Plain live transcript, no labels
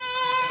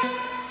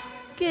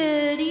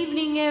Good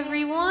evening,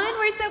 everyone.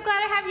 We're so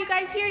glad to have you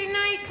guys here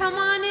tonight. Come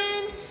on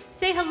in,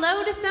 say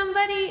hello to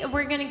somebody, and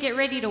we're going to get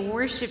ready to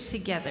worship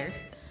together.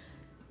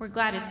 We're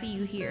glad to see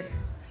you here.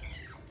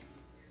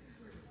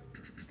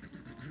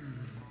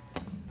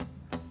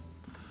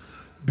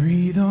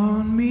 Breathe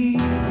on me,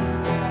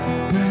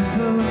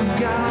 breath of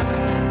God.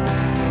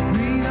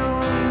 Breathe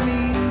on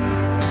me.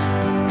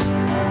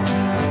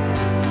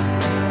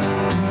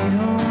 Breathe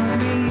on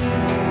me,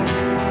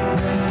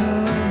 breath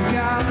of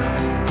God.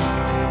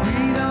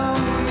 Breathe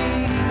on me.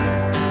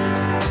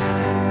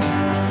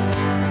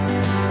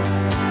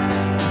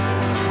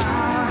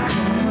 I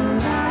come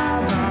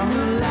alive, I'm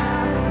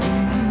alive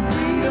when you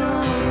breathe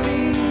on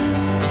me.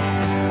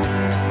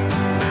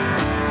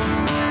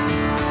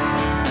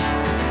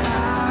 I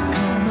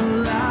come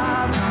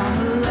alive, I'm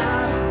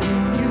alive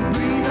when you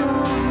breathe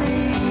on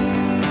me.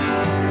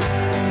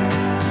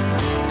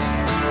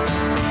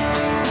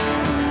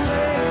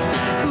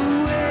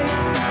 Awake,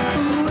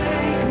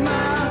 awake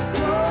my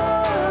soul.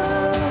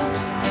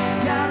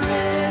 God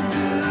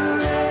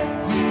resurrect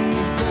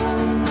these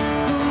bones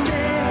from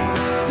death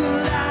to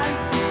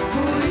life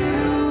for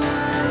you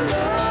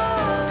alone.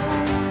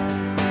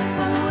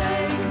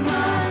 Awake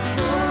my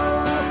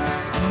soul,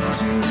 speak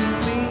to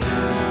me,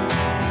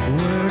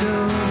 word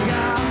of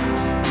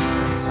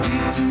God,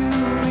 speak to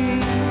me,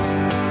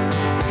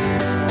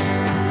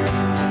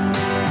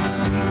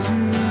 speak to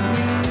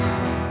me,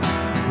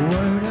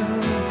 word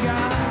of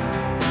God,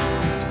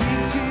 speak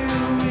to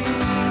me.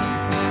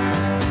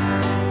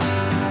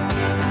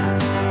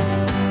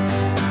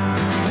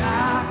 And I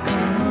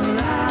come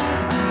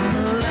alive, I'm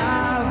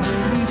alive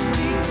when you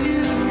speak to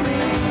me.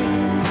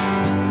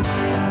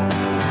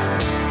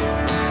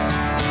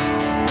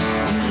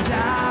 And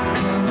I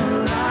come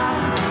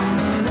alive, I'm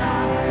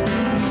alive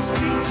when you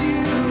speak to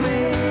me.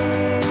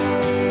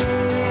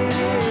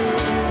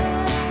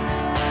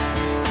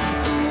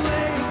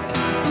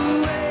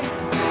 Awake,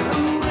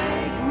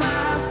 awake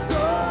my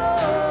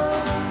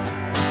soul.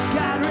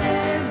 God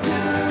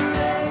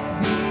resurrect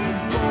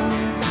these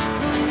bones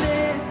from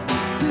death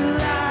to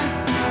life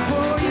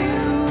for you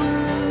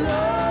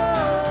alone.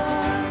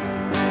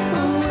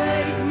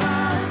 Awake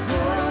my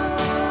soul.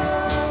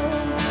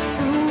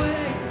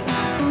 Awake,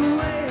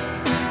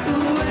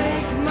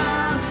 awake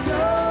my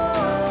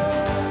soul.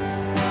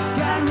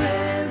 God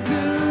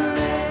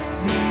resurrect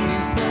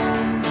these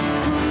bones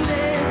from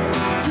death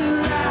to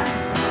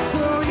life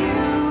for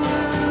you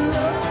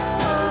alone.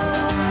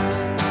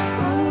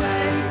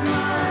 Awake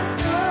my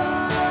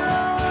soul.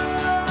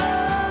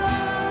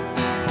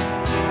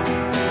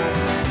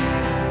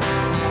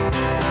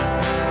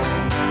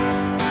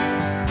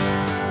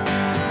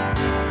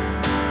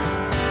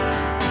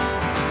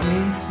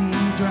 They see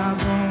dry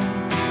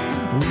bones,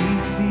 we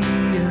see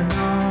an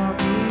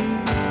army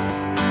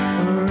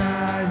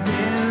arise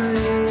and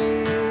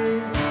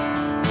live.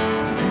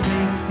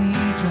 They see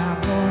dry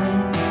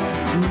bones,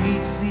 we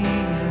see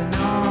an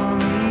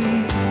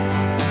army,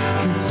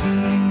 'cause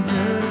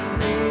Jesus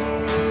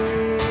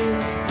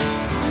lives.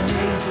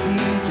 They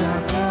see dry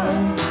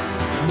bones,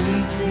 we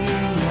see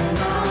an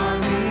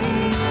army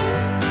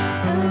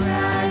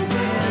arise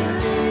and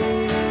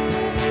live.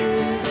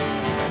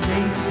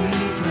 They see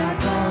dry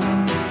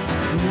bones,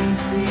 we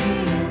see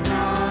an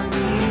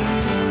army,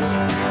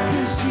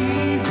 'cause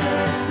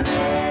Jesus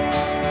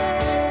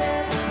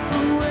lives.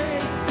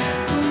 Awake,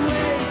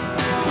 awake,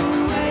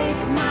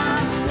 awake my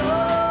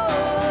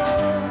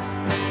soul.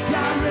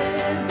 God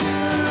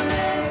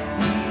resurrect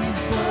these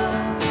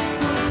bones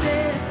from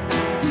death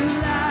to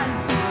life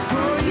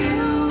for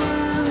you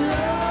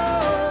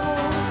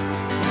alone.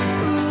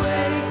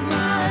 Awake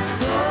my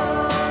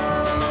soul.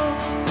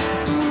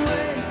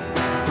 Awake,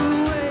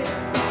 awake,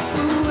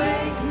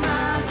 awake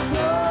my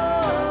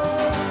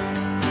soul.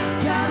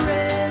 God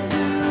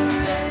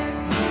resurrect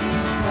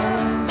these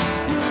bones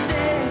from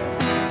death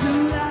to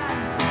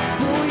life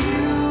for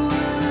you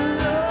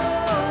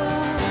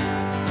alone.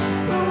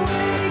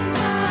 Awake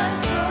my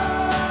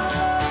soul.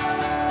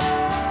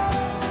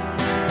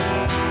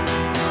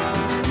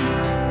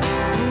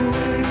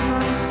 Awake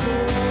my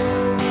soul.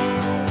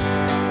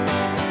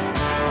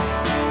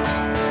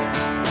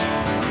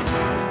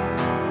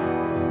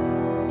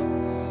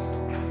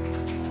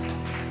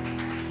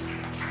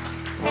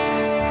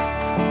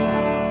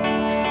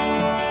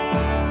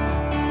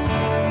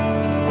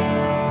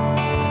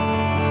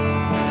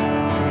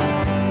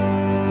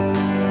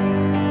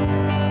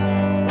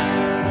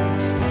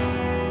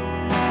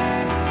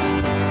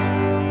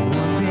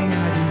 One thing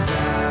I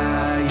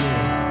desire,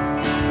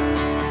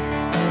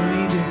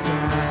 only this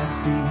I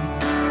seek.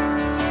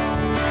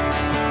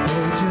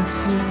 Oh, just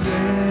to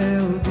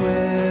dwell,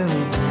 dwell,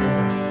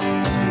 dwell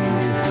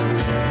here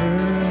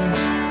forever.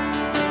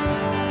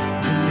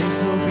 And this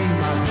will be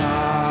my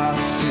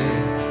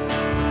posture,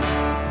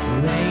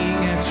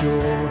 laying at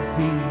your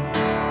feet.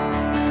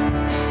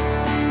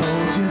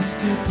 Oh, just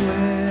to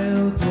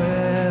dwell,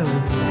 dwell,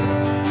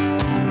 dwell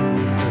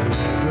here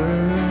forever.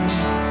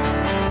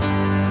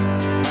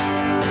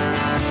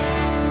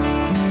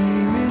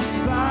 Dearest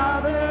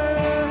Father,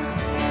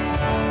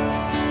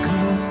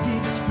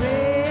 closest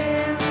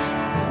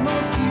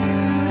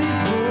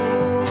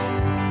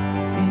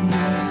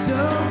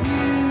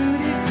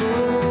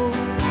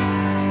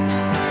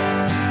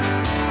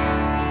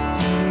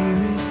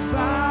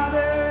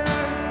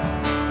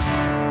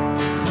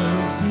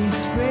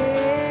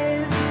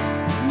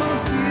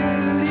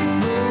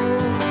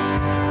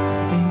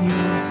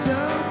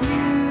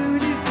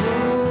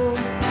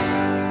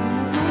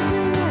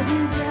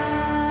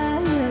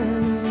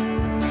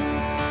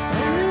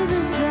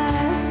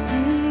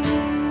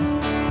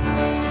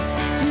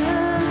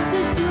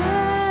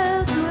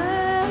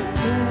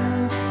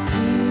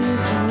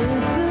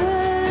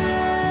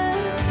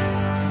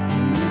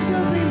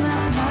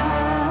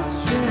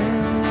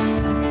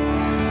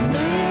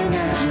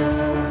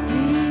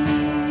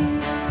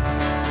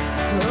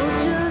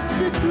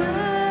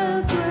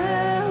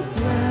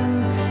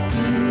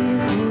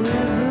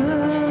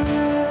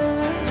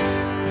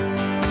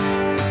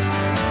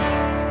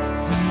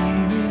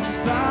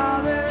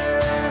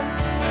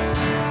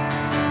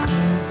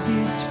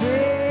closest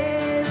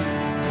friend,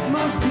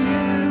 most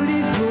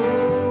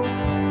beautiful.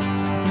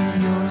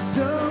 You're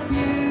so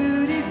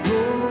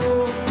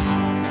beautiful,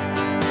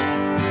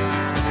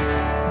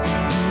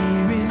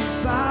 dearest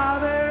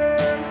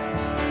Father,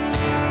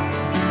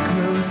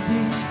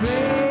 closest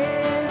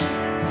friend,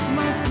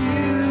 most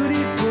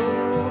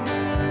beautiful,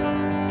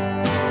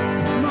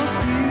 most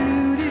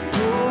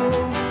beautiful.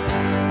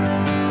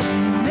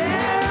 And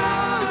there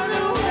are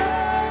no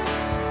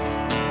words,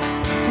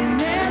 and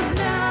there's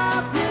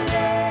nothing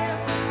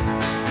left,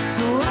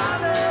 so our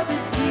love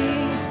it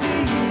sings to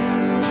you.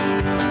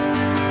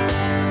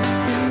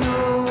 And oh,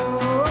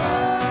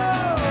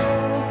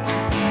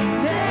 and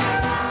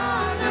there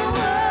are no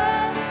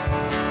words,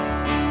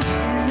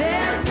 and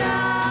there's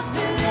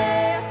nothing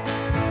left,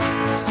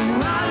 so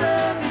our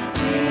love it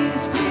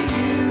sings to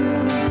you.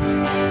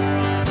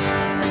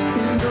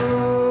 And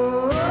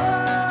oh,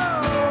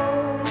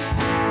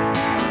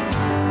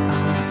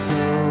 I'm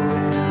so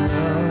in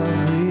love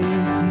with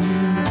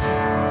you.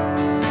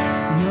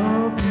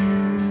 You're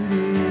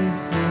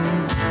beautiful,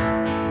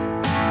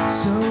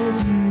 so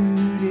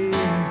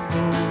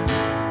beautiful.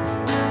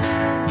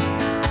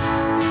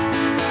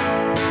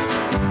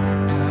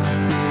 I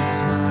fix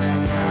my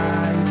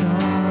eyes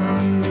on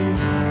you.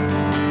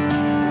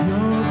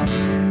 You're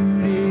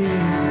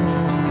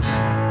beautiful,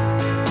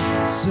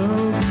 so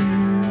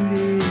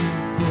beautiful.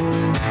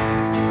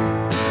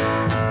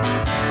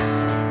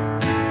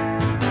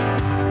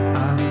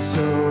 I'm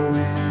so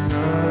in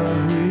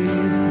love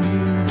with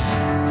you.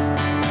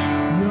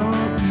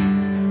 You're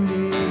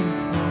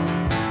beautiful,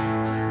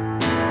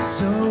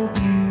 so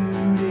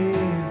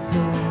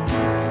beautiful.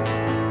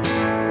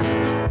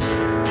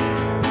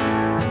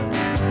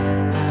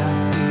 I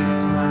fix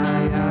my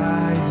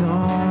eyes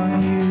on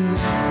you.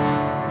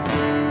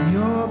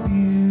 You're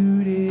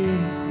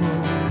beautiful,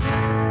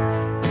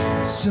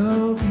 so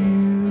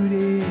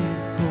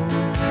beautiful.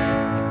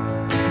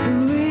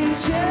 We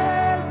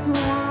just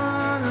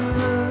wanna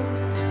look,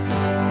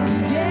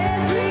 and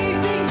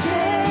everything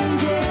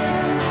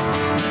changes,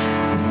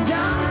 and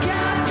I'm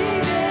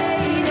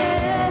captivated,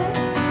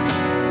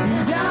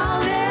 and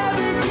I'll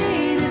never be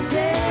the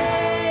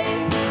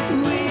same.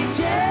 We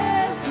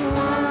just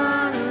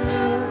wanna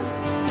look,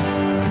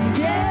 and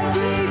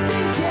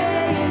everything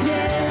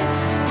changes,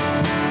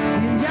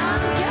 and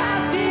I'm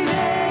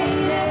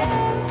captivated,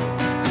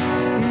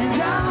 and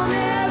I'll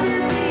never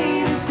be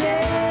the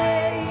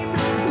same.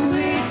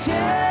 We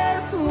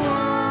just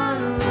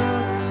wanna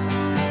look,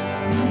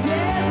 and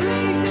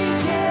everything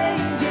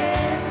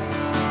changes,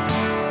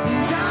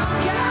 and I'm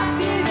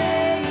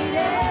captivated,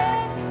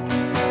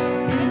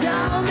 and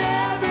I'll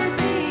never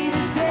be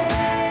the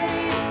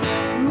same.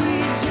 We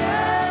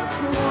just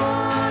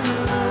wanna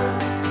look,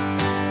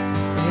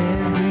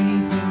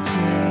 everything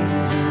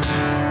changes,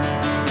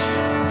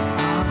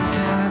 I'm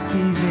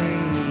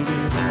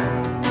captivated,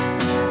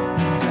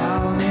 and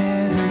I'll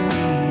never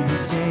be the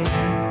same.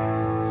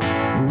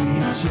 We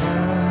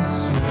just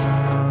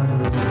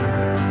wanna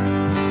look,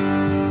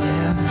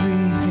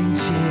 everything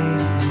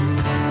changes,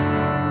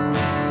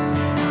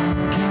 I'm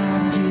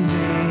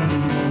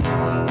captivated,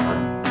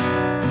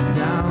 and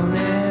I'll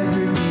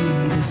never be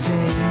the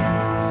same.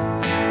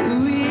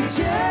 We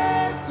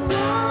just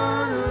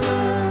wanna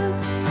look,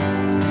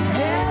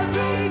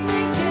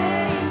 everything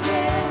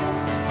changes,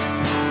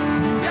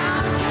 and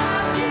I'm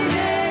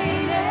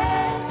captivated,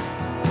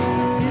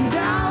 and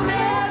I'll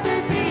never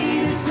be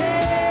the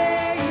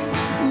same.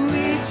 We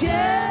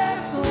just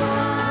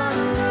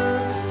wanna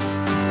look,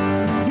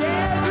 and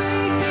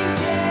everything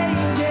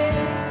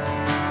changes,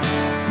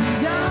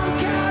 and I'm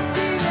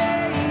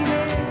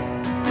captivated,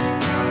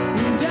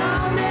 and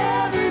I'll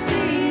never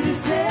be the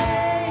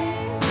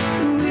same.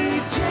 We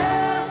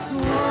just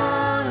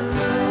wanna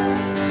look,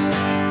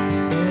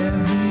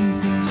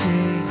 everything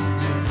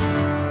changes,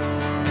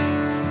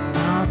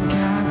 I'm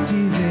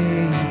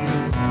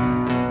captivated,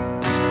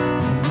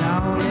 and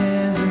I'll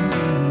never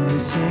be the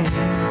same.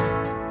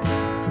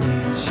 We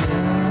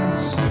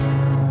just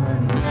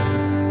wanna look.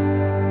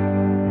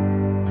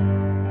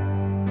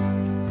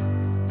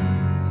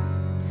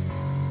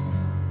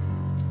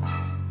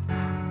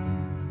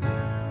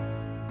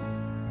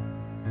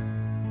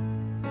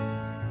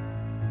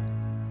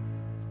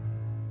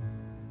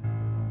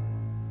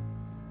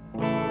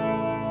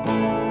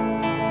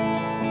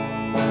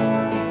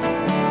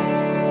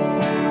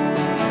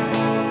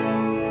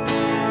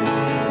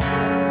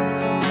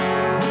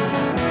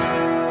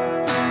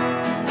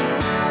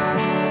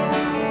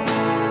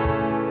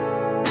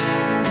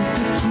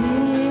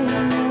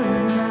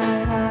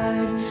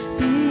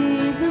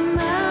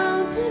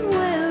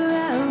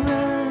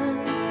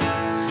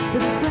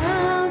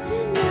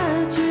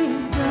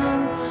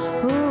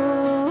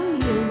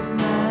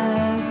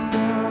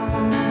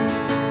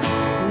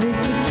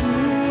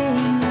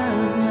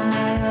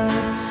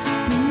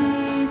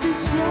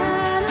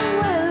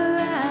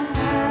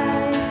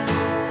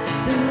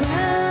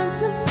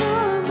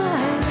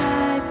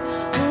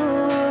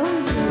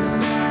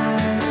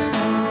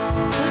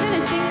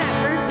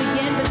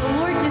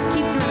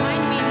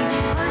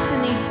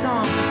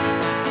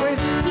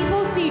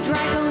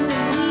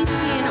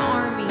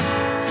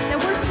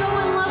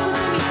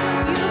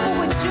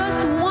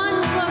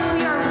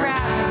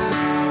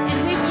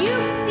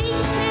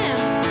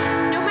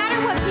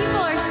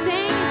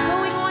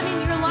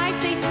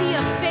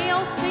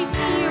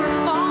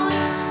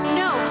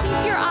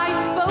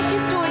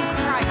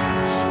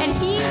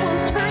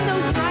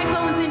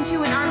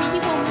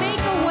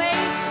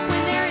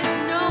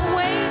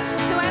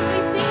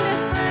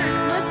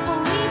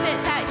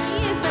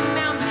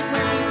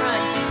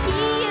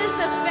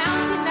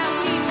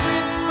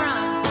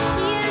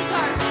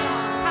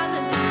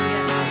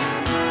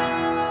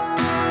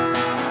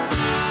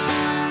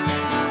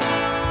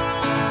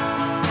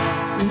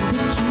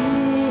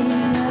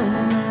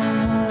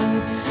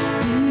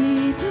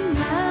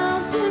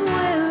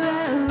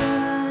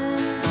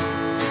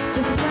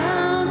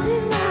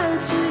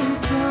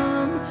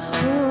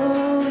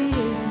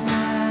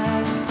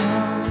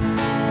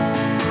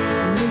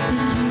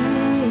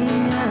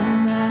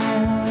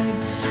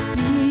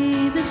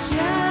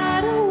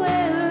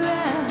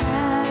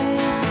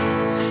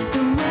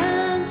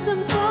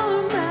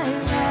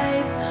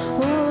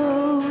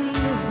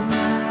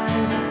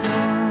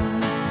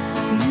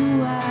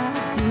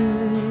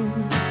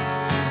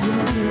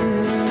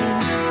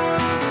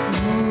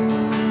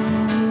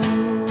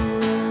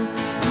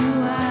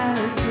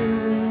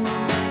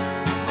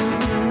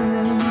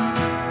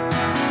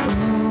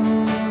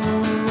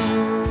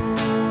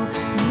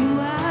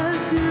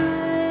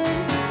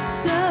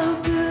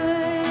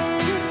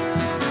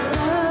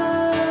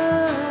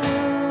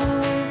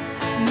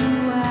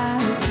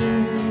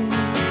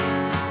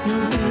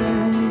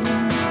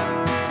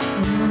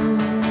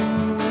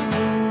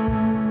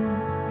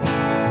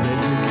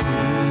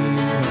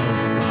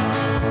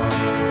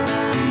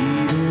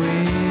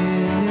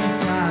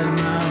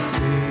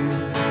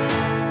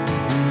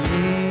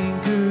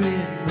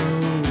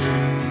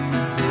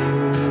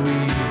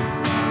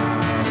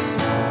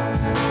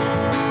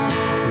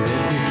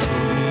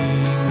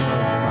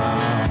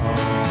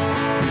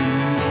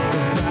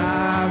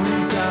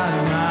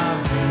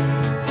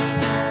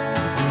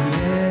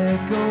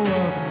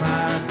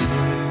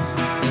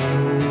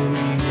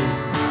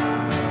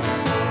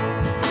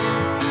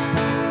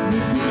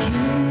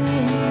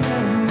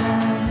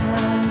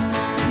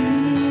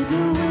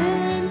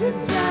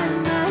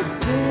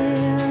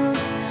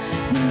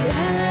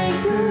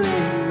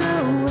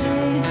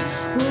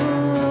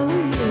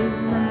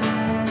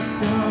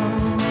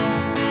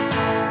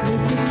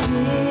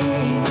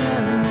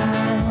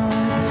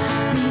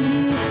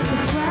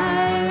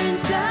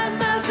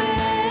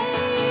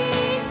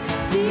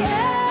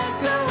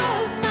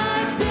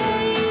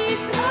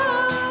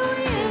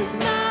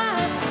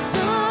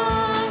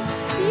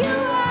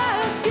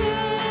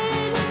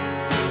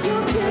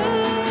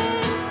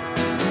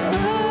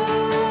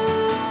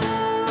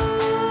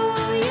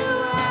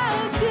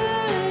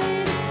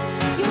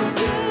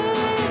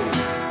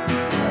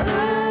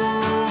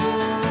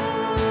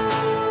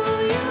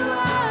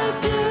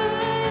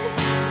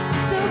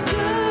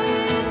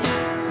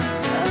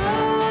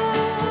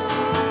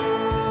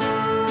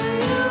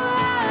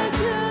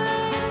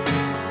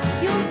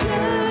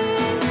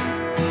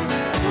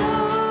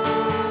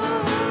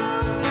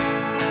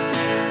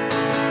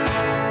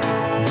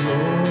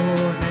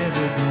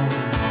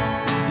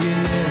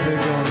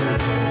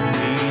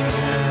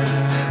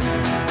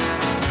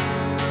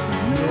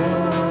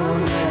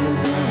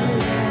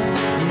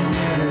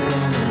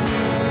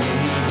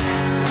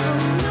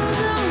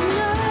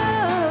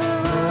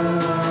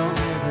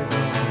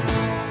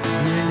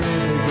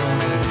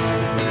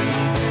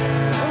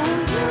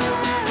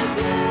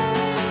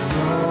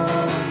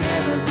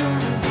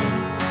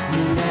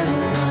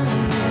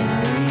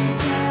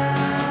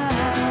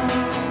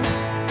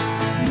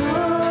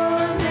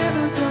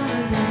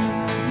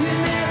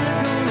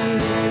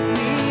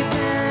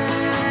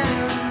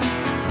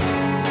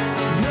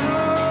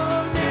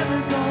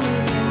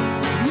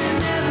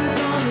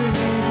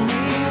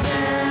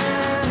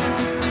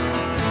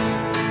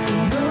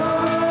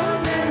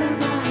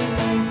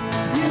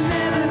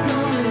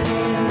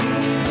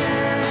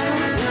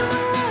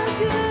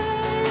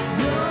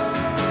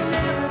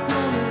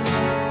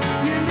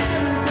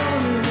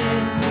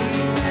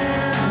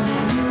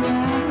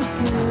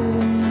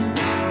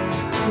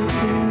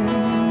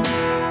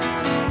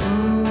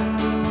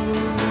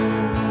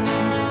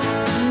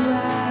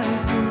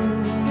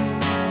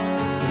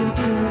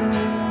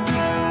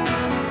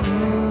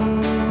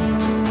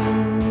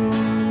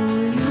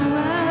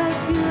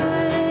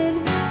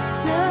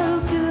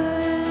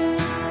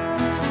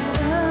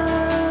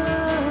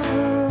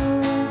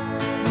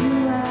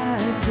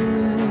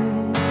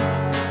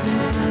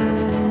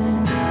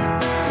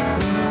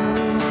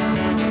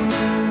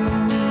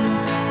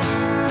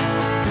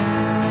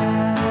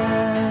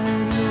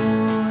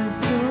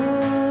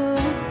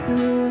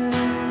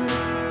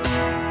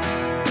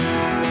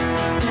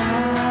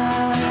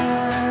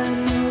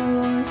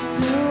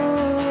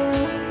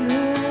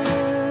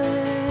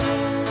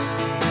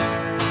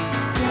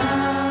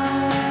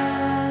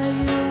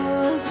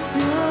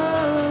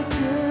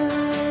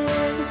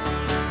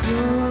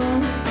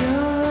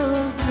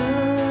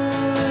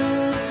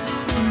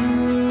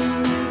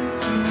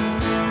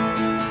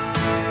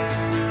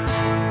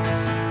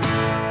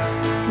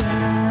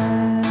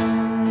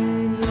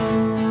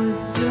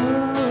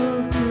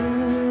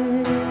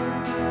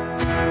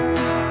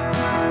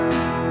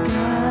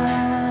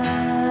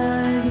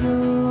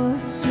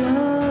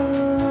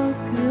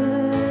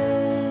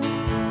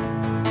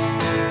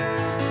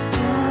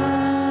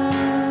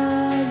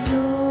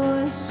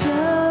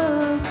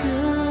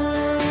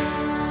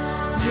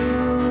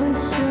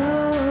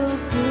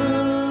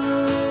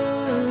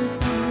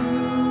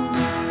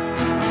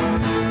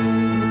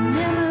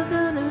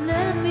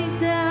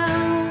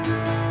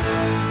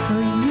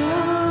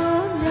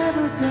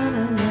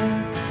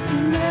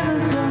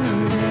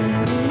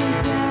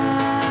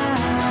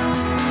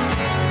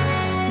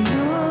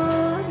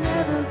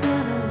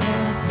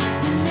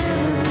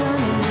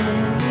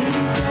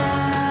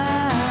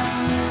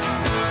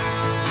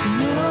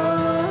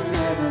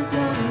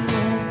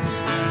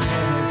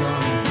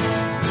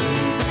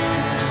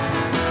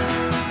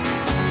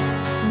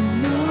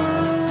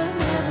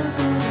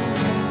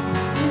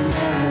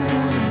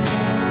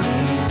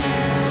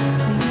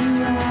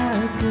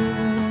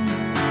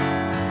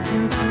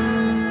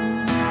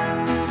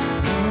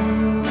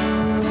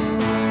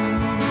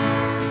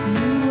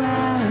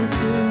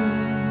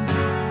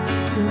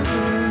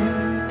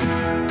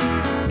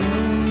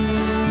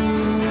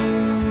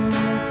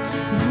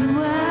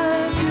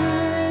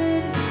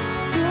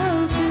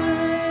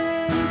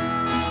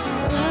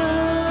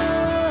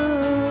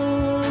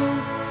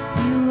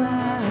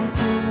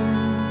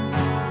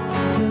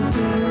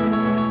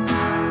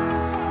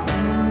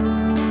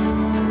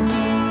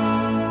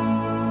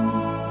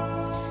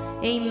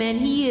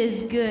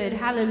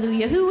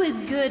 Hallelujah. Who is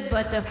good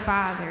but the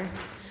Father?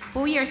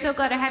 Well, we are so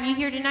glad to have you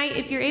here tonight.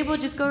 If you're able,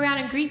 just go around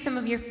and greet some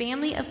of your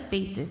family of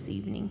faith this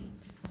evening.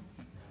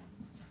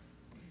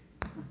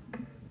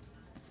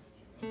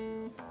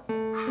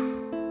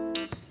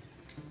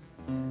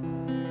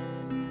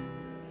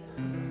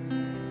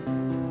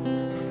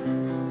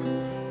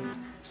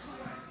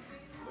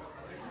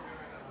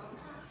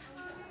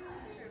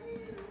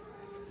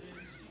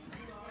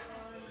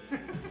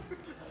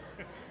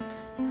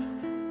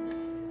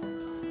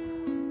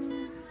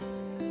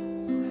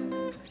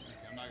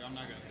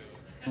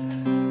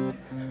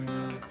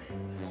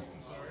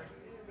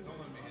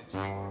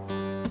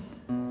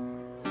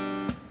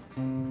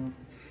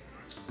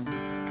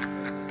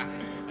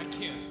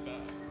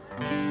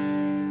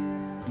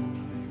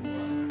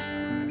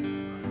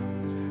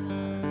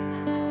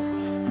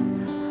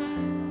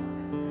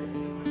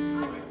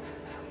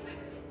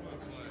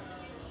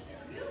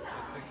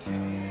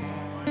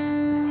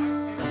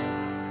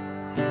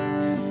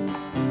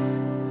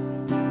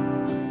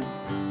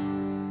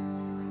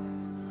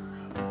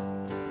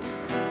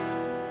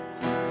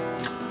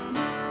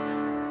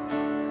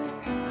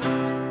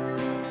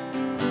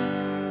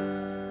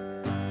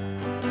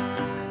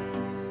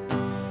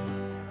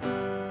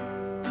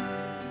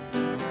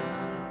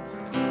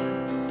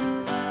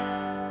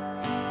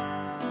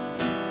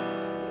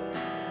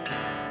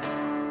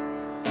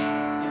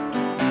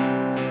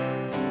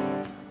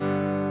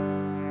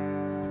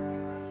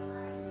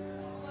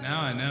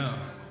 Now I know.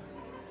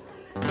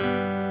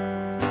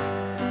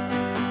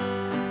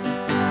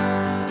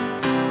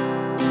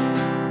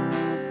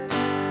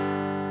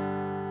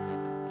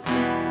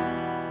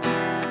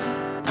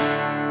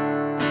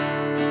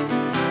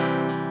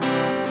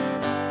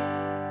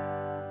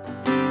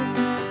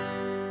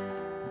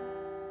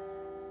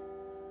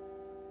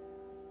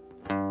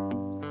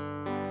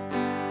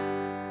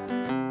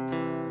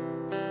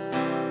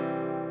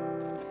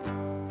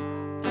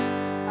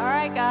 All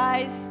right,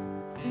 guys.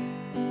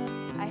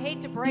 I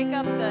hate to break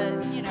up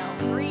the,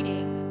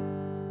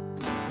 reading,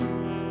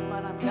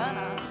 but I'm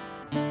gonna.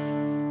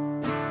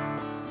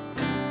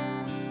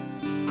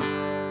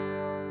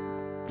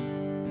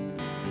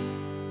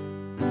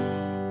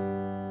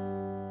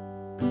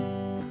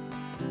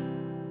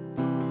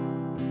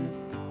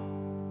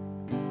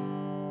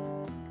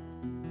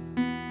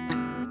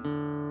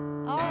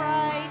 All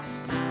right.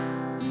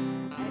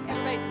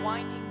 Everybody's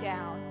winding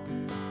down.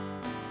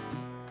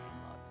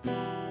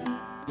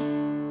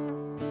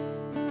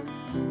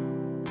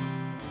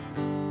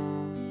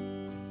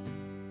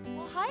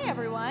 Well, hi,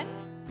 everyone.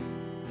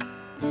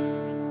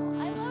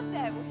 I love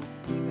that.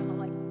 I'm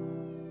like,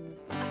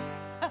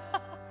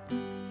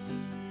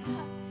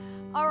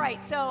 all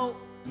right, so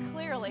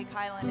clearly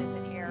Kylan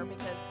isn't here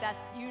because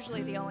that's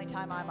usually the only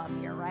time I'm up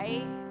here,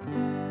 right?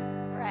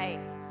 Right.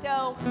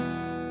 So,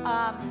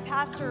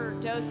 Pastor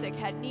Dosick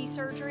had knee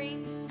surgery,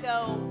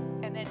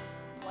 and then,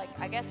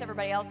 I guess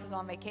everybody else is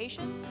on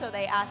vacation, so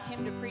they asked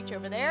him to preach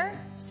over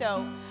there.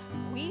 So,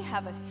 we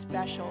have a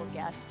special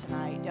guest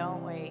tonight,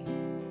 don't we?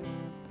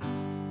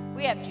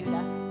 We have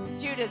Judah.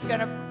 Judah's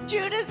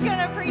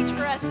gonna preach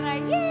for us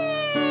tonight.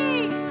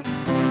 Yay!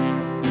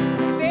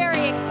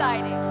 Very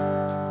exciting.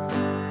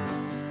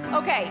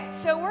 Okay,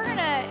 so we're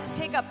gonna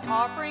take up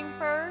offering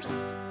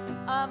first.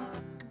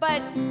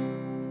 But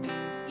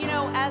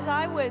as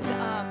I was,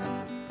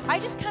 I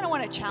just kind of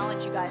want to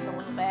challenge you guys a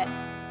little bit.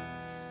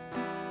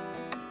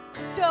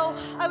 So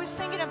I was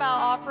thinking about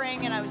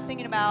offering, and I was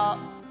thinking about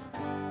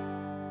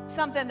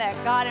something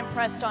that God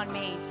impressed on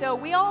me. So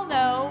we all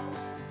know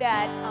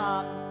that,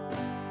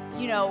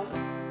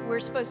 we're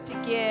supposed to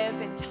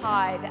give and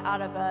tithe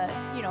out of a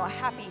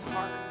happy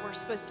heart. We're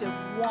supposed to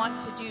want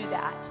to do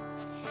that.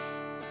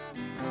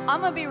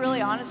 I'm going to be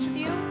really honest with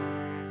you.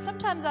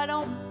 Sometimes I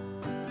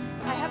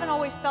haven't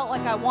always felt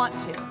like I want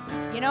to.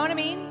 You know what I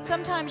mean?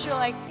 Sometimes you're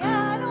like,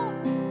 yeah,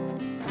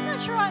 I'm not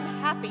sure I'm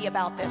happy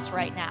about this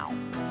right now.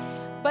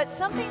 But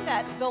something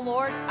that the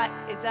Lord, but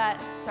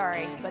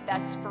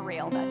that's for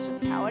real. That's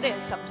just how it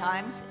is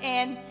sometimes.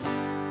 And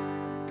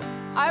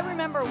I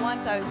remember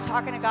once I was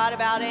talking to God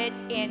about it,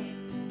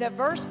 and the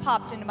verse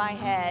popped into my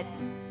head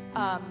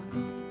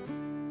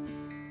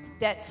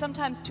that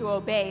sometimes to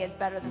obey is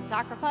better than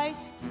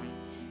sacrifice.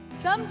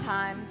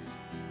 Sometimes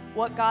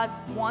what God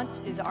wants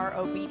is our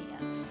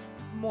obedience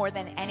more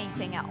than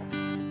anything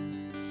else.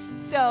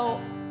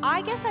 So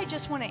I guess I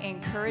just want to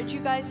encourage you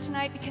guys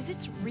tonight because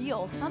it's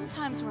real.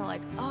 Sometimes we're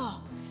like, oh,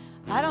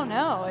 I don't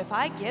know. If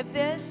I give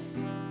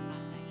this,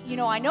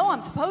 I know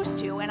I'm supposed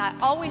to, and I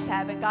always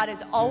have, and God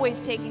has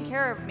always taken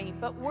care of me.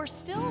 But we're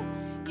still,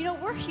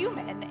 we're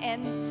human,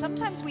 and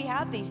sometimes we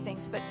have these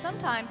things. But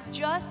sometimes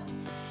just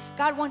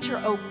God wants your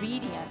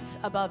obedience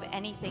above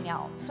anything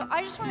else. So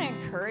I just want to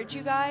encourage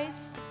you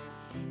guys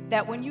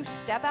that when you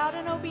step out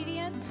in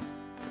obedience,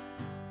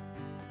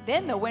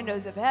 then the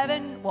windows of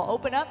heaven will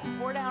open up and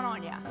pour down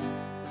on you.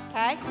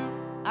 Okay?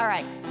 All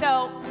right.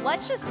 So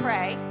let's just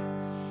pray.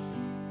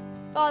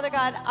 Father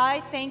God,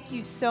 I thank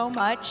you so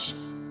much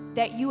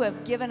that you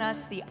have given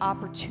us the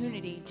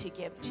opportunity to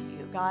give to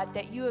you, God,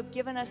 that you have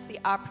given us the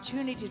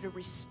opportunity to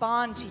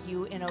respond to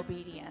you in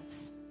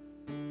obedience.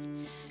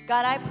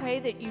 God, I pray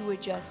that you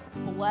would just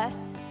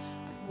bless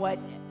what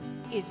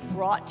is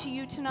brought to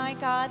you tonight,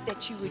 God,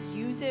 that you would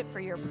use it for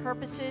your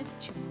purposes,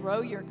 to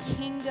grow your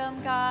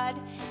kingdom, God,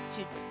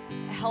 to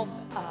help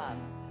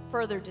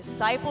further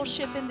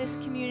discipleship in this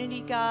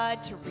community,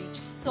 God, to reach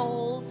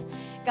souls.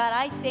 God,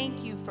 I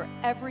thank you for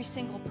every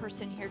single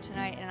person here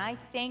tonight, and I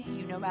thank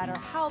you, no matter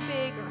how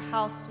big or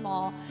how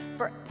small,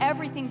 for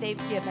everything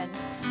they've given.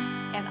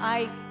 And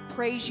I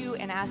praise you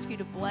and ask you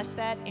to bless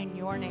that in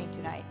your name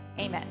tonight.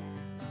 Amen.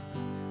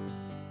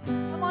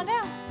 Come on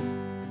down.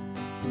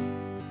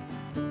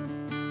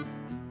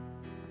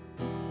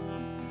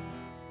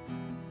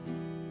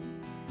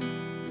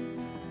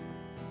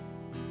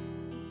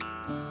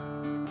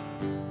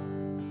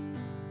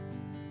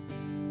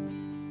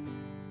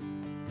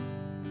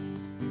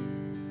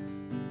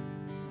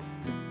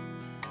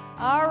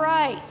 All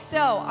right,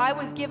 so I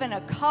was given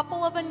a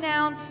couple of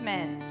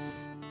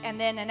announcements and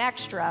then an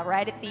extra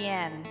right at the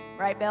end.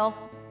 Right, Bill?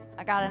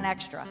 I got an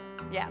extra.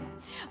 Yeah.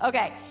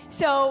 Okay,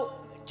 so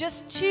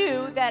just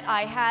two that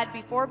I had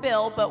before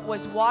Bill, but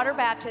was water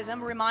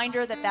baptism.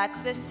 Reminder that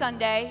that's this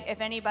Sunday. If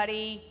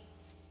anybody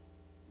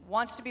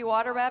wants to be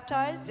water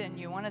baptized and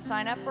you want to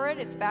sign up for it,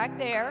 it's back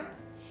there.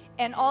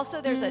 And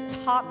also there's a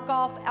Top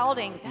Golf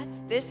outing. That's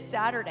this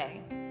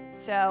Saturday.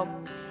 So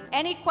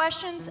any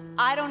questions?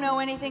 I don't know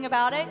anything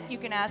about it. You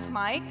can ask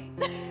Mike.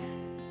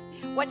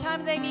 What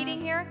time are they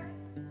meeting here?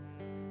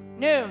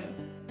 Noon.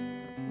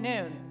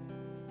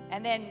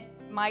 And then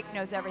Mike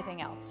knows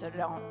everything else, so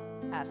don't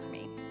ask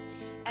me.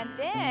 And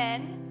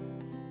then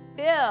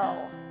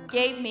Bill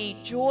gave me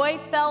Joy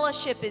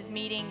Fellowship is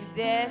meeting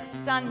this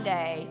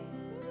Sunday.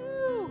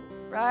 Woo,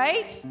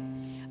 right?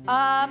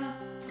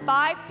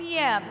 5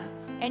 p.m.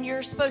 And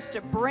you're supposed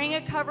to bring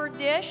a covered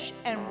dish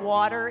and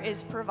water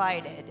is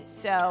provided.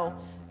 So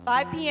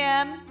 5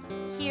 p.m.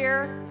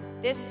 here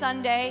this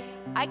Sunday.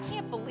 I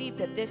can't believe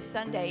that this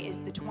Sunday is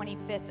the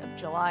 25th of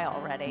July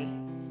already,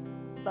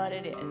 but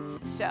it is.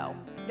 So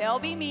they'll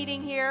be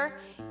meeting here,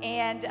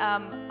 and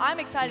I'm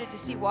excited to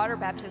see water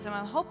baptism.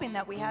 I'm hoping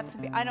that we have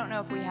some. I don't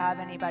know if we have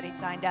anybody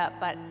signed up,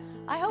 but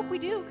I hope we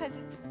do because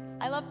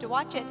I love to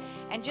watch it.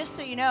 And just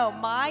so you know,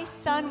 my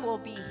son will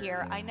be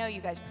here. I know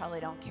you guys probably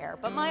don't care,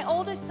 but my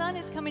oldest son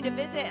is coming to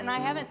visit, and I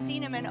haven't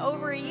seen him in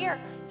over a year,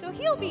 so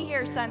he'll be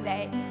here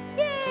Sunday.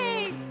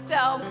 Yay!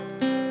 So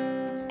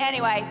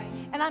anyway,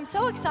 and I'm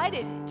so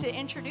excited to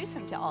introduce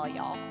him to all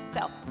y'all.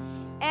 So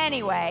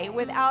anyway,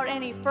 without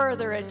any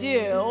further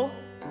ado,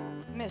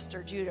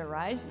 Mr. Judah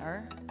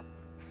Reisner.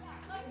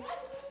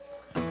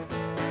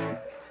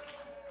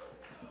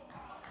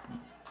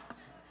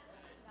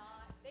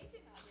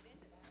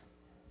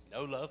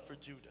 No love for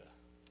Judah.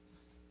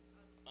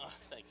 Oh,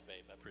 thanks,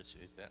 babe. I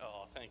appreciate that.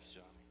 Oh, thanks,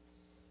 Johnny.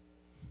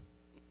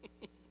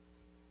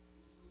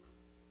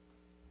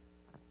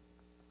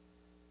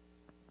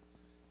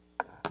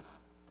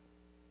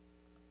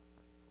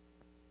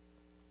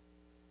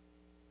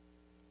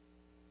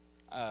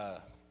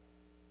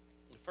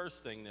 The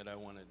first thing that I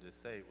wanted to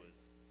say was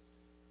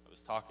I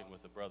was talking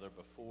with a brother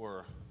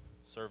before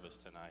service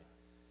tonight,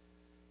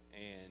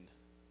 and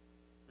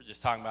we're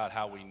just talking about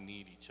how we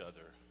need each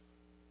other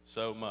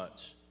so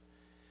much,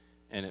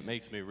 and it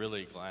makes me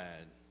really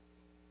glad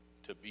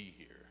to be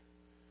here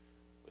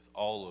with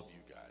all of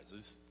you guys.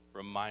 This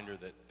reminder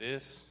that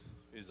this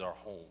is our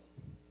home,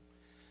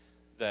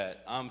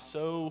 that I'm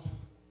a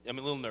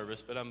little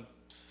nervous, but I'm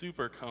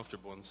super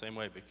comfortable in the same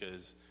way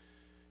because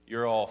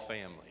you're all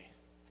family,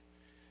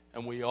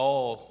 and we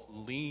all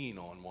lean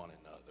on one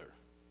another,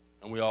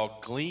 and we all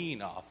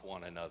glean off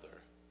one another.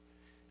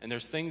 And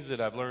there's things that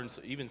I've learned,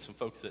 even some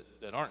folks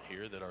that aren't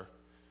here that are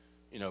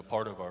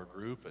part of our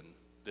group and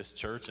this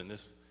church and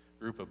this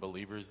group of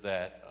believers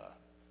that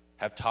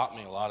have taught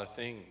me a lot of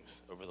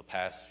things over the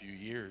past few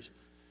years.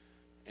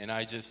 And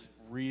I just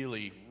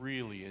really,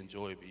 really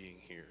enjoy being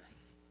here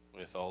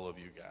with all of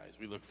you guys.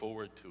 We look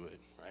forward to it,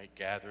 right?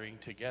 Gathering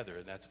together,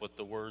 and that's what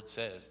the word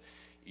says.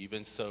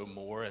 Even so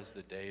more as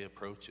the day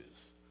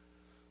approaches.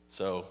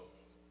 So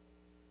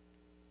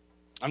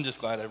I'm just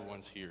glad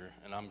everyone's here,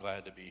 and I'm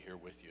glad to be here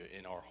with you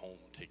in our home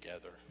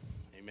together.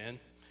 Amen.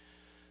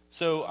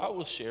 So I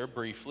will share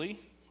briefly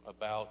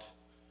about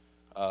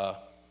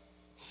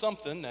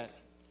something that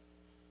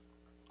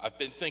I've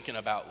been thinking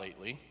about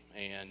lately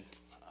and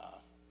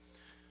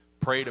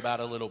prayed about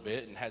a little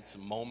bit and had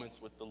some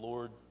moments with the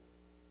Lord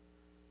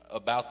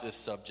about this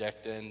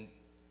subject. And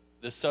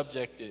this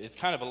subject is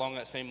kind of along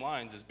that same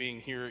lines as being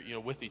here,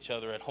 with each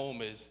other at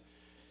home, is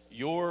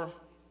your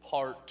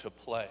part to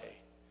play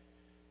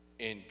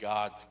in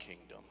God's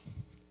kingdom.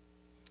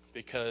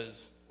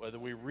 Because whether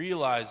we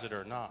realize it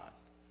or not,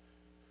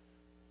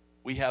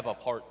 we have a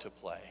part to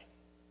play,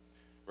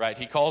 right?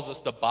 He calls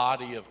us the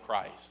body of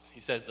Christ. He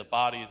says the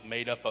body is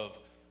made up of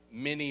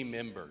many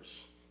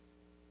members.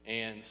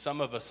 And some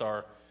of us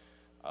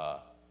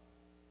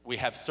we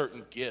have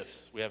certain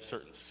gifts, we have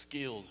certain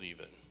skills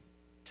even,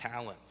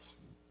 talents,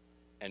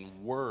 and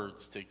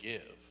words to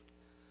give.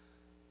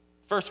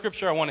 first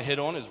scripture I want to hit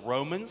on is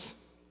Romans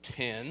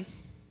 10,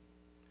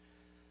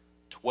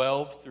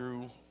 12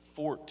 through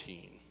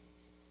 14.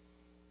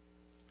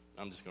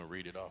 I'm just going to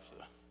read it off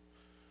the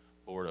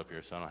board up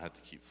here so I don't have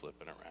to keep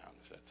flipping around,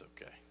 if that's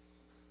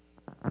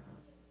okay.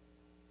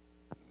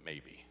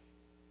 Maybe.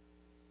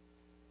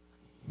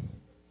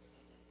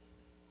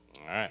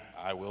 All right,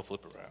 I will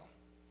flip around.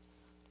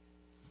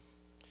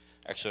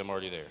 Actually, I'm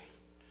already there.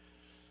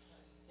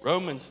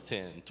 Romans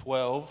 10,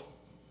 12.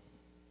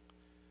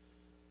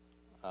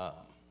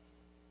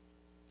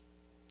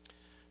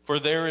 For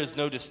there is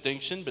no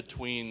distinction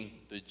between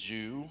the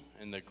Jew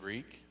and the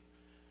Greek,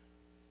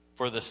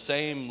 for the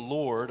same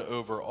Lord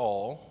over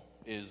all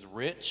is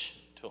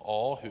rich to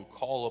all who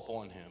call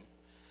upon him.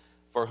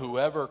 For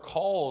whoever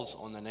calls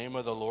on the name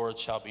of the Lord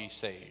shall be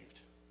saved.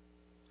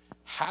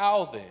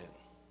 How then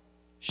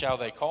shall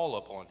they call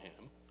upon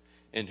him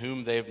in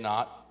whom they have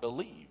not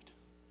believed?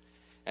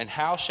 And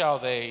how shall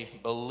they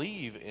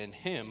believe in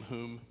him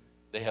whom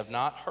they have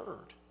not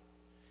heard?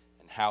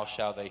 And how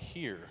shall they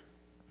hear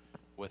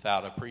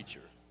without a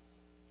preacher?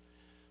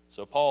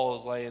 So Paul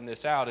is laying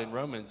this out in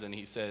Romans, and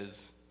he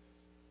says,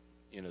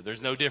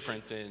 there's no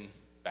difference in,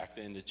 back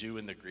then, the Jew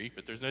and the Greek,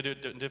 but there's no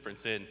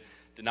difference in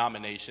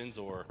denominations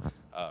or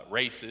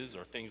races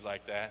or things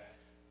like that,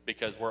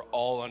 because we're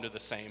all under the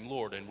same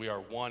Lord and we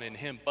are one in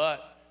him.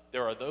 But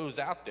there are those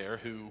out there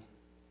who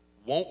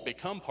won't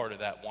become part of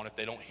that one if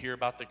they don't hear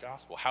about the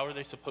gospel. How are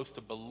they supposed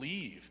to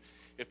believe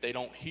if they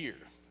don't hear?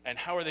 And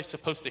how are they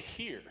supposed to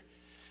hear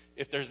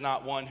if there's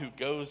not one who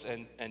goes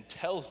and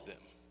tells them?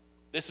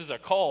 This is a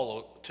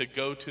call to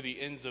go to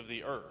the ends of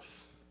the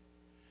earth.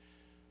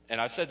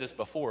 And I've said this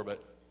before, but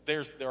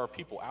there are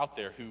people out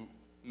there who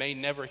may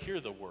never hear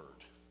the word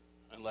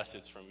unless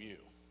it's from you.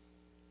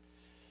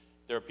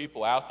 There are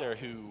people out there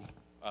who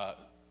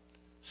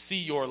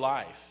see your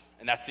life,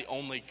 and that's the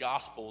only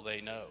gospel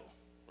they know,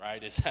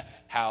 right? Is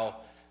how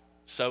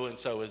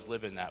so-and-so is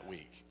living that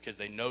week, because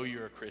they know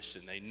you're a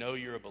Christian, they know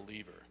you're a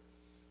believer,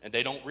 and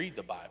they don't read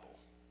the Bible.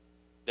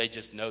 They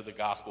just know the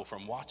gospel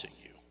from watching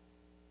you.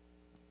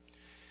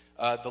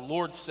 The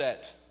Lord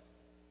set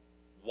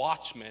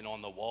watchmen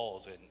on the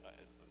walls, and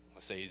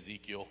let's say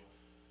Ezekiel,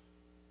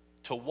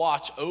 to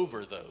watch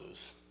over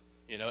those,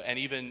 and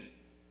even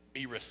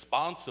be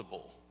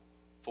responsible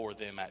for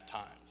them at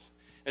times.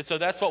 And so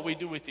that's what we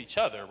do with each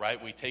other,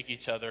 right? We take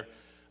each other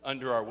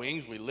under our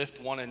wings, we lift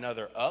one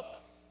another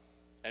up,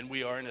 and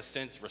we are in a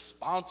sense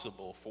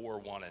responsible for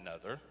one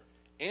another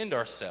and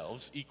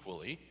ourselves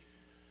equally.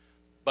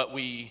 But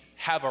we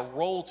have a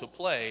role to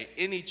play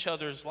in each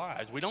other's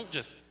lives. We don't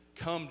just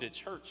come to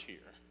church here,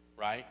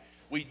 right?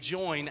 We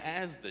join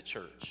as the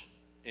church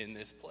in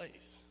this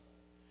place.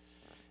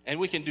 And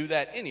we can do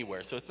that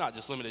anywhere. So it's not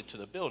just limited to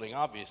the building,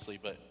 obviously,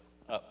 but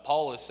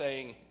Paul is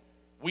saying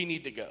we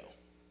need to go.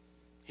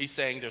 He's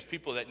saying there's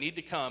people that need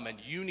to come, and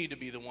you need to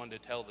be the one to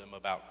tell them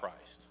about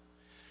Christ.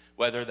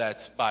 Whether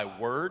that's by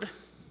word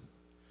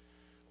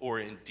or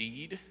in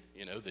deed,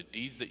 the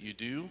deeds that you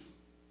do,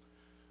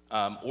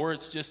 or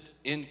it's just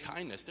in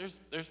kindness.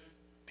 There's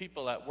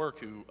people at work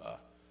who,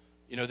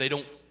 they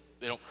don't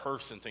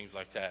curse and things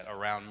like that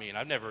around me, and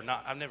I've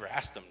never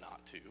asked them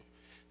not to.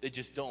 They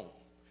just don't,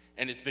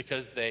 and it's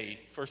because they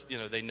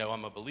know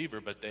I'm a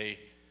believer, but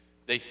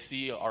they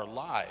see our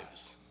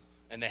lives,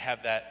 and they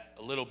have that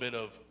a little bit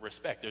of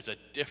respect. There's a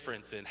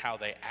difference in how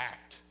they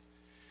act,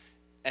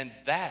 and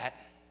that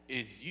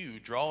is you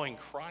drawing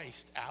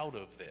Christ out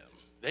of them.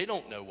 They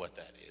don't know what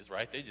that is,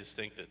 right? They just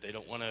think that they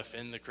don't want to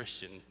offend the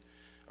Christian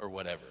or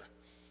whatever.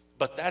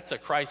 But that's a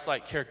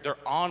Christ-like character.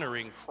 They're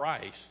honoring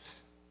Christ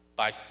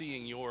by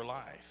seeing your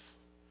life.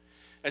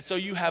 And so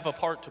you have a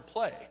part to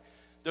play.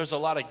 There's a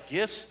lot of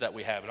gifts that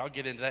we have, and I'll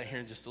get into that here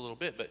in just a little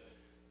bit, but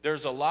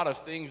there's a lot of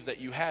things that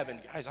you have,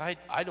 and guys,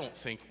 I don't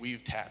think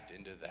we've tapped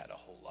into that a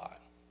whole lot.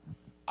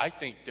 I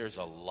think there's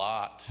a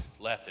lot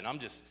left, and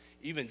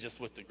even just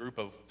with the group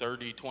of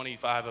 30,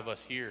 25 of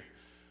us here,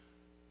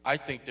 I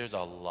think there's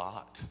a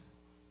lot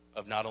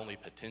of not only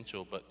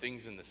potential, but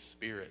things in the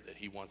spirit that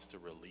he wants to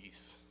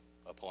release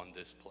upon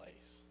this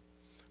place.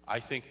 I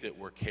think that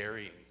we're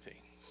carrying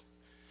things.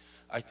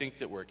 I think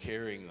that we're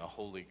carrying the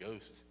Holy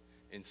Ghost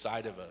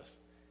inside of us.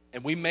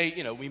 And we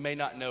may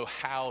not know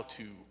how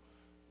to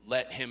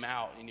let him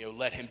out and,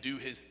 let him do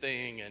his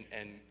thing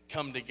and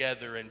come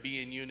together and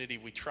be in unity.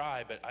 We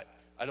try, but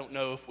I don't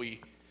know if we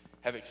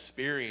have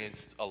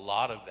experienced a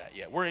lot of that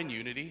yet. We're in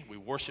unity. We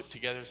worship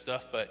together and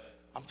stuff, but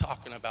I'm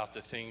talking about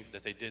the things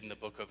that they did in the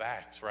book of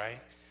Acts, right?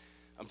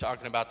 I'm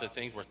talking about the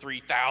things where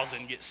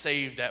 3,000 get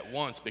saved at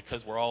once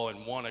because we're all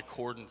in one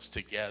accordance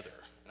together.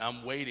 And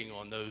I'm waiting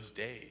on those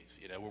days,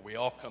 where we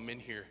all come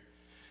in here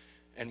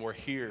and we're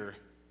here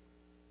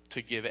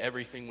to give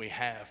everything we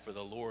have for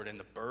the Lord, and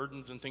the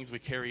burdens and things we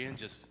carry in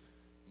just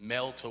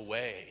melt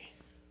away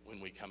when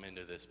we come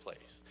into this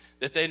place.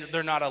 That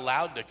they're not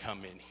allowed to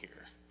come in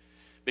here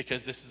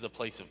because this is a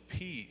place of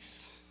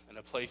peace and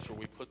a place where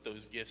we put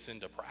those gifts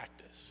into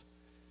practice.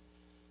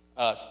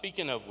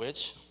 Speaking of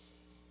which,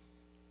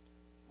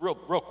 real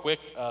quick,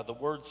 the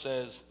word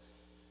says,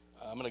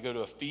 I'm going to go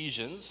to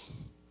Ephesians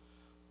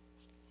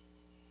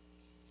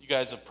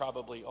guys have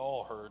probably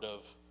all heard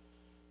of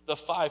the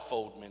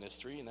fivefold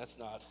ministry, and that's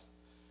not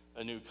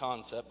a new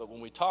concept, but when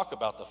we talk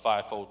about the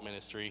fivefold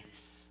ministry,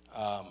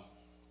 we're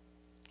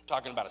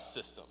talking about a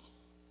system.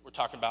 We're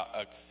talking about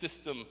a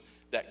system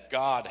that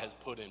God has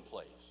put in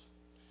place.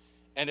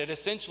 And it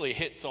essentially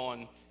hits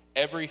on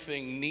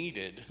everything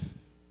needed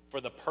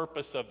for the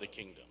purpose of the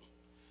kingdom,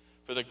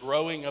 for the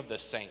growing of the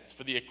saints,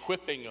 for the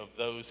equipping of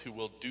those who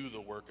will do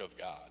the work of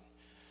God.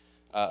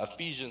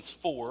 Ephesians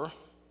 4,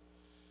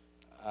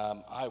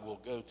 I will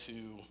go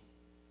to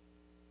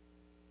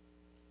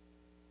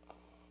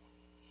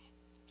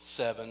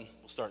 7.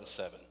 We'll start in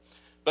 7.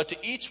 But to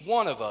each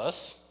one of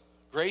us,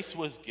 grace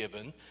was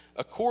given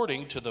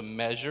according to the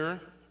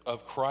measure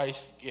of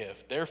Christ's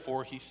gift.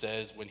 Therefore, he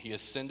says, when he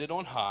ascended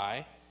on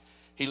high,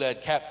 he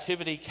led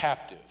captivity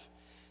captive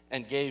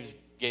and gave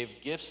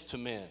gifts to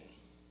men.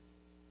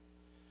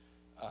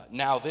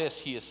 Now this,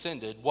 he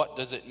ascended, what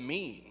does it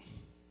mean?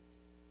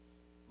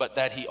 But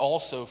that he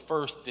also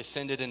first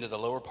descended into the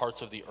lower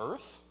parts of the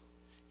earth?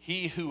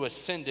 He who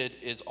ascended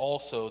is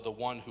also the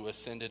one who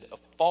ascended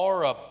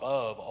far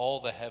above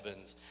all the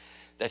heavens,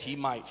 that he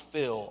might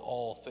fill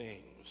all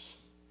things.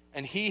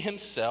 And he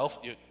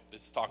himself,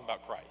 this is talking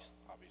about Christ,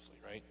 obviously,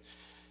 right?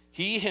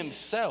 He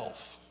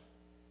himself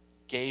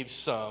gave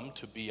some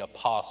to be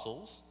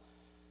apostles,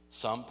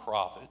 some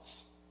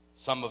prophets,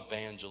 some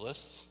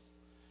evangelists,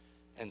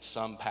 and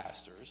some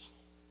pastors,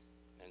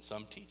 and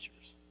some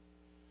teachers.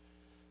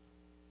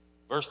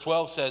 Verse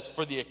 12 says,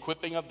 for the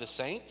equipping of the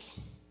saints,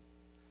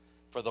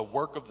 for the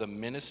work of the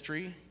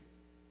ministry,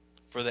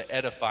 for the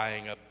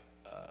edifying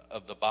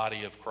of the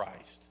body of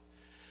Christ,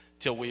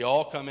 till we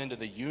all come into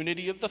the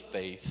unity of the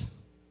faith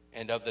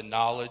and of the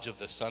knowledge of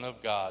the Son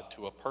of God,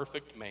 to a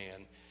perfect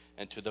man,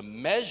 and to the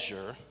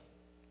measure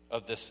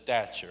of the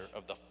stature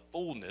of the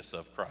fullness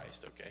of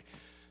Christ. Okay,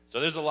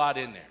 so there's a lot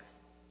in there.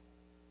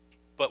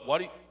 But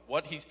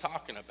what he's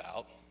talking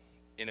about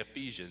in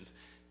Ephesians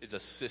is a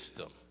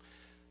system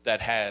that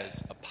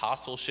has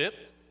apostleship,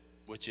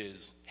 which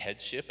is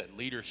headship and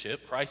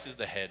leadership. Christ is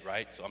the head,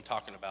 right? So I'm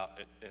talking about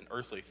an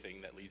earthly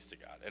thing that leads to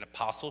God. An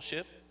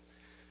apostleship,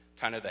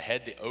 kind of the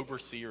head, the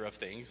overseer of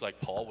things, like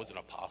Paul was an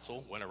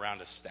apostle, went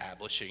around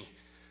establishing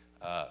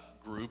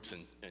groups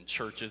and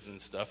churches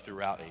and stuff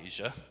throughout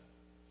Asia.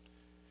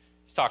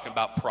 He's talking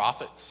about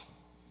prophets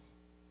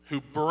who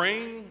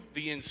bring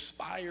the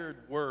inspired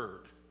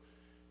word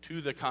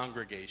to the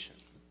congregation,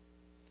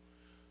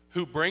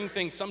 who bring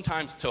things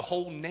sometimes to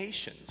whole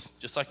nations,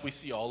 just like we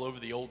see all over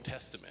the Old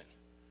Testament,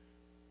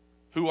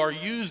 who are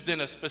used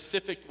in a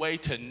specific way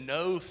to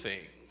know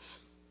things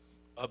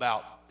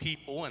about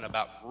people and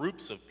about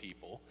groups of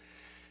people,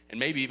 and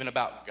maybe even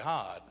about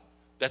God,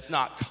 that's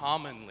not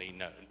commonly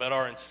known, but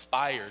are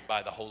inspired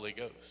by the Holy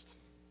Ghost.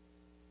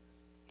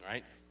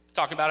 Right?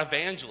 Talking about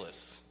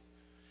evangelists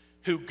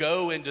who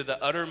go into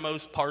the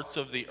uttermost parts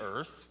of the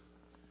earth,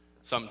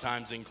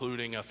 sometimes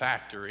including a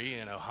factory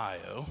in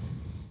Ohio,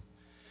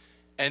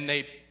 and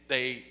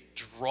they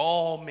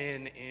draw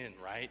men in,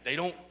 right? They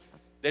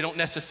don't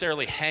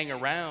necessarily hang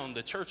around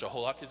the church a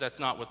whole lot, because that's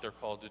not what they're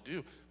called to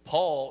do.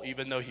 Paul,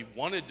 even though he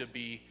wanted to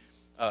be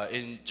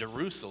in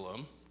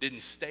Jerusalem,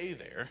 didn't stay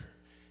there.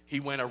 He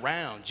went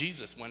around.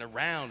 Jesus went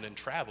around and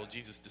traveled.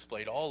 Jesus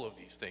displayed all of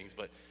these things.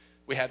 But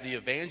we have the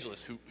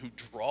evangelists who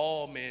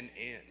draw men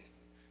in.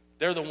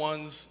 They're the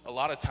ones, a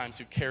lot of times,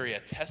 who carry a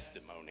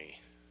testimony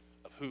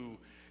of who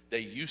they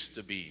used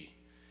to be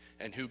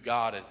and who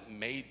God has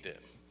made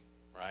them,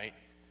 right?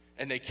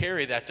 And they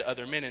carry that to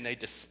other men, and they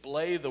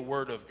display the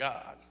word of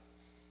God.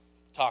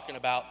 Talking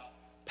about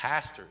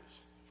pastors,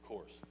 of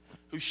course,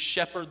 who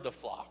shepherd the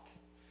flock.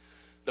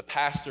 The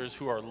pastors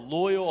who are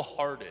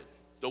loyal-hearted,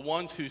 the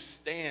ones who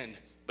stand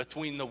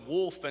between the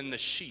wolf and the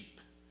sheep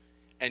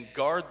and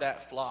guard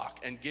that flock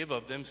and give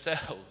of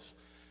themselves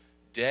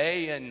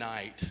day and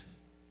night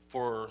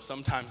for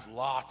sometimes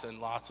lots and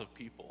lots of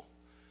people.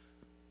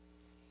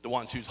 The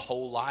ones whose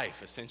whole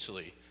life,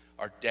 essentially,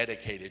 are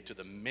dedicated to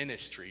the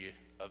ministry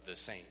of the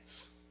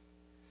saints.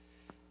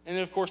 And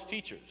then, of course,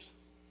 teachers.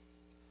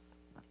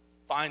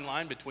 Fine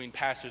line between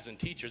pastors and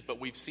teachers, but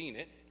we've seen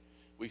it.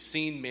 We've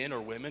seen men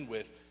or women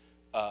with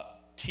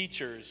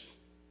teachers'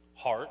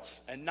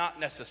 hearts and not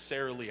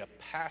necessarily a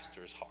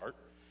pastor's heart,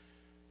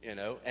 you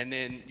know. And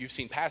then you've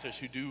seen pastors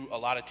who do a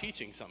lot of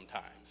teaching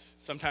sometimes.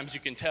 Sometimes you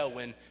can tell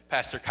when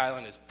Pastor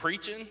Kylan is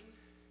preaching,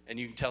 and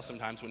you can tell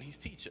sometimes when he's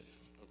teaching,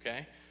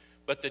 okay?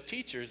 But the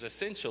teachers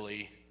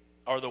essentially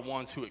are the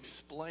ones who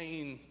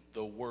explain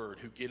the word,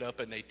 who get up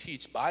and they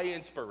teach by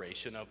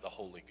inspiration of the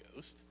Holy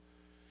Ghost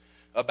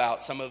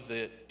about some of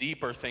the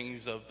deeper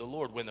things of the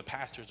Lord. When the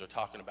pastors are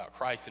talking about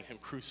Christ and him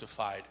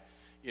crucified,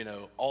 you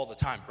know, all the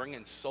time,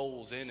 bringing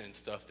souls in and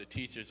stuff, the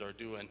teachers are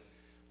doing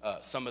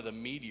some of the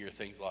meatier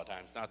things a lot of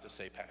times. Not to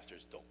say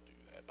pastors don't do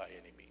that by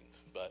any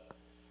means, but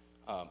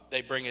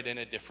they bring it in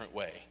a different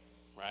way,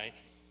 right?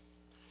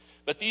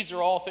 But these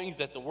are all things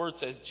that the word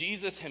says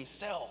Jesus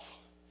himself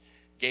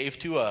gave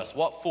to us.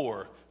 What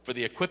for? For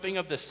the equipping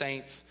of the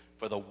saints,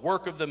 for the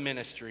work of the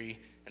ministry,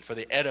 and for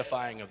the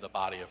edifying of the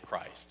body of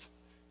Christ.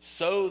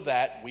 so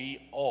that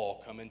we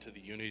all come into the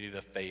unity of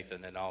the faith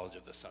and the knowledge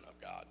of the Son of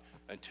God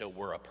until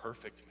we're a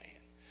perfect man.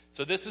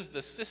 So this is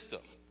the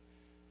system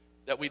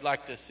that we'd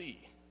like to see.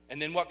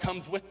 And then what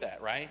comes with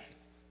that, right?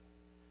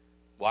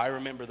 Well, I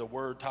remember the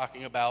word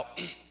talking about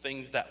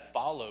things that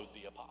followed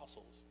the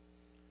apostles.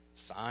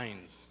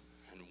 Signs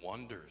and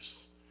wonders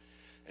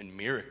and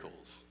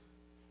miracles.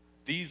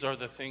 These are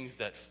the things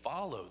that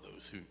follow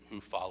those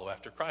who follow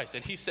after Christ.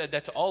 And he said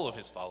that to all of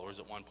his followers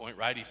at one point,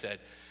 right? He said,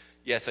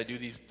 yes, I do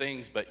these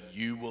things, but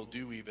you will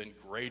do even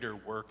greater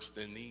works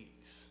than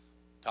these.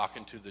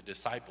 Talking to the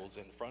disciples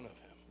in front of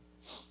him.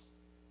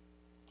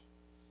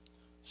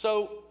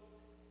 So,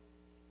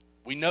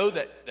 we know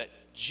that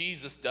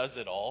Jesus does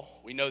it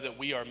all. We know that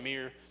we are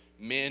mere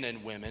men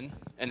and women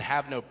and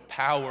have no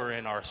power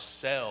in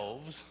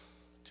ourselves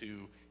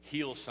to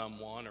heal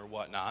someone or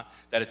whatnot,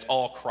 that it's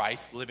all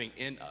Christ living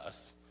in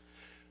us.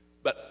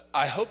 But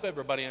I hope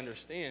everybody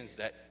understands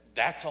that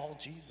that's all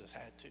Jesus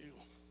had to.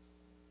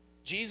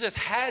 Jesus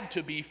had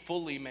to be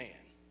fully man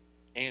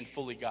and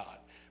fully God.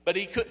 But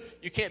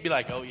you can't be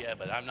like, oh yeah,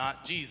 but I'm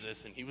not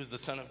Jesus and he was the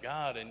Son of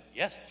God. And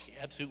yes, he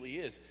absolutely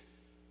is.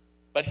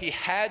 But he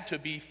had to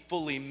be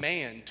fully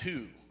man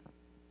too,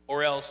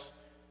 or else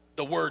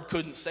the word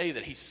couldn't say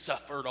that he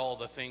suffered all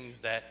the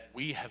things that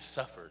we have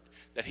suffered,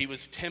 that he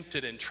was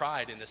tempted and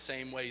tried in the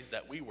same ways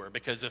that we were.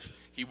 Because if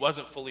he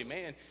wasn't fully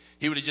man,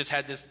 he would have just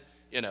had this,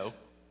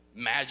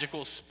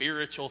 magical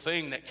spiritual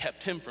thing that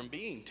kept him from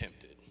being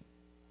tempted.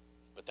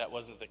 But that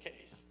wasn't the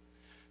case.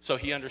 So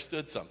he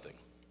understood something.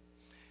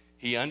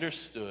 He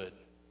understood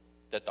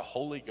that the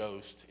Holy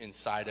Ghost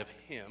inside of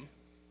him,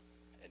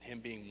 and him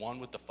being one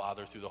with the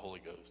Father through the Holy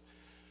Ghost,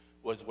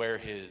 was where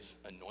his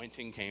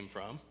anointing came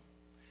from,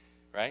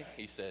 right?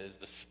 He says,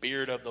 the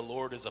Spirit of the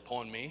Lord is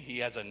upon me. He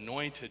has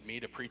anointed me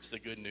to preach the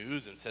good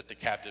news and set the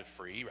captive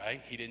free,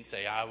 right? He didn't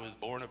say, I was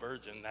born a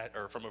virgin,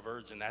 or from a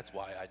virgin, that's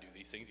why I do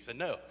these things. He said,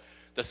 no,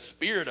 the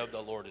Spirit of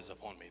the Lord is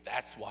upon me.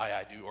 That's why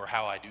I do, or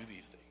how I do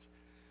these things.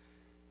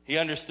 He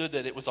understood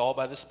that it was all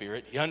by the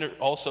Spirit. He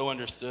also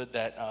understood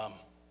that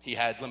he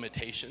had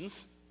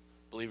limitations,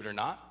 believe it or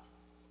not.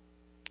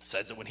 It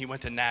says that when he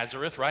went to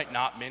Nazareth, right,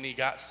 not many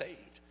got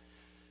saved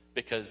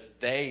because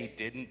they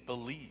didn't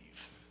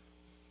believe.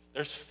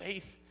 There's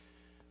faith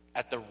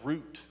at the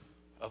root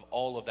of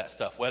all of that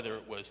stuff, whether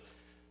it was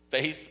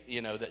faith,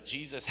 that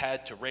Jesus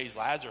had to raise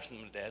Lazarus from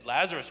the dead.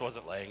 Lazarus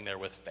wasn't laying there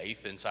with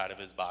faith inside of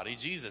his body.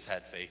 Jesus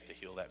had faith to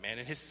heal that man,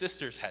 and his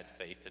sisters had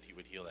faith that he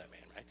would heal that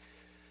man, right?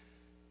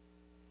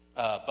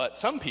 But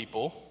some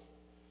people,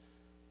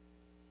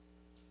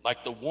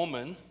 like the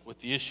woman with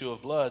the issue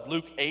of blood,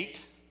 Luke 8,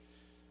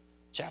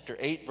 chapter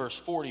 8, verse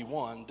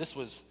 41, this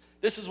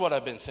is what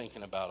I've been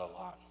thinking about a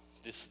lot,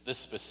 this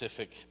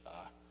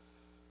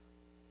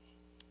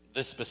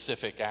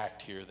specific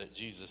act here that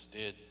Jesus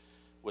did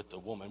with the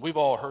woman. We've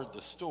all heard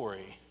the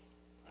story,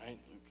 right?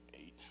 Luke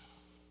 8,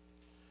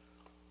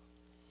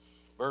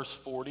 verse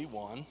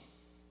 41. I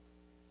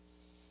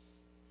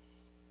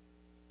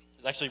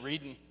was actually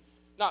reading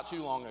not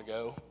too long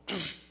ago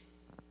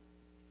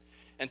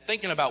and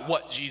thinking about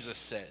what Jesus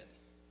said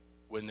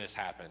when this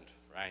happened,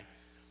 right?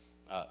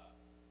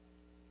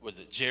 Was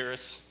it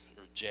Jairus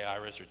or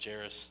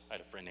Jairus? I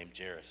had a friend named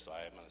Jairus, so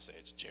I'm going to say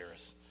it's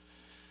Jairus.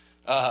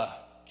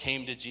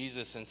 Came to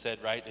Jesus and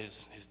said, right,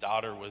 his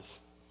daughter was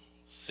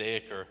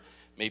sick or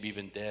maybe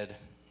even dead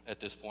at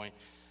this point,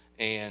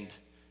 and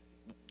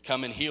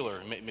come and heal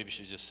her. Maybe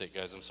she's just sick,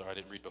 guys. I'm sorry, I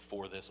didn't read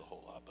before this a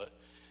whole lot.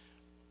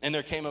 And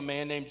there came a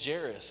man named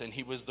Jairus, and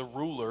he was the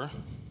ruler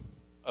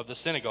of the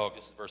synagogue.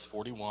 This is verse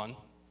 41.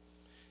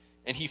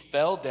 And he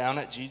fell down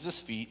at Jesus'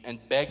 feet and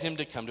begged him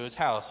to come to his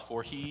house,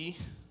 for he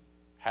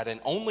had an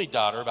only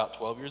daughter, about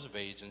 12 years of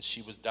age, and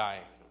she was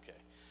dying. Okay.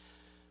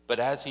 But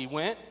as he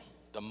went,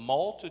 the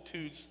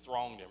multitudes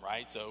thronged him,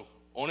 right? So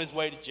on his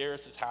way to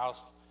Jairus'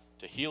 house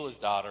to heal his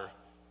daughter,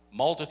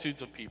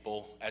 multitudes of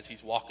people as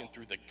he's walking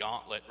through the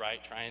gauntlet,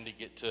 right, trying to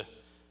get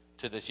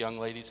to this young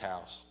lady's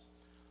house.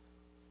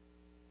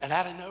 And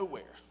out of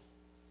nowhere,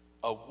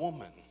 a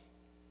woman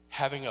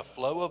having a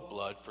flow of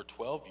blood for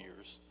 12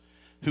 years,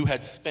 who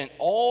had spent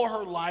all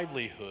her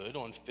livelihood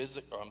on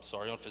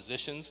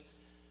physicians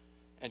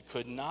and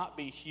could not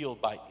be healed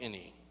by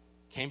any,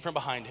 came from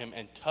behind him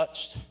and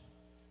touched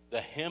the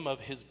hem of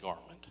his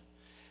garment,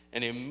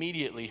 and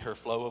immediately her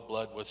flow of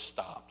blood was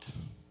stopped.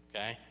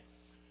 Okay?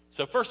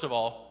 So first of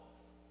all,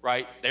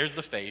 right, there's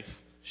the faith.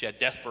 She had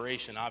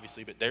desperation,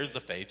 obviously, but there's the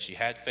faith. She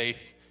had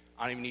faith.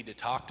 I don't even need to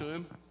talk to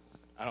him.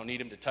 I don't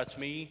need him to touch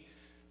me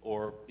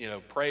or,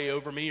 pray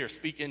over me or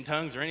speak in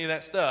tongues or any of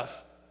that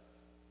stuff.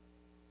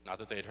 Not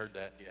that they had heard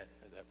that yet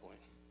at that point.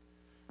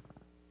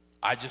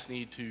 I just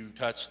need to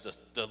touch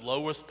the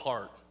lowest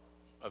part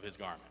of his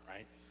garment,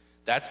 right?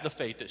 That's the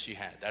faith that she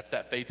had. That's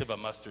that faith of a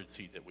mustard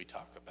seed that we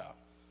talk about.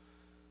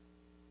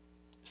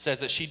 It says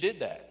that she did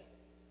that.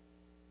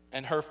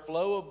 And her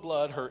flow of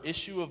blood, her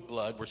issue of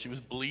blood, where she was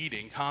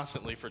bleeding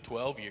constantly for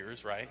 12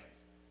 years, right,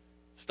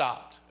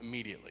 stopped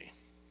immediately.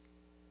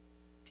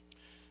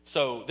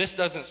 So this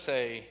doesn't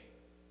say,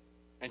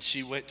 and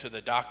she went to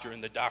the doctor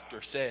and the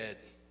doctor said,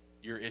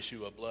 your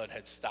issue of blood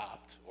had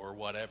stopped or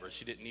whatever.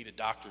 She didn't need a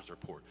doctor's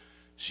report.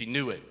 She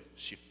knew it.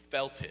 She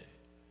felt it.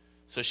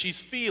 So she's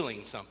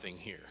feeling something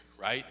here,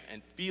 right?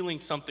 And feeling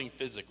something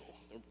physical.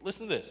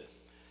 Listen to this.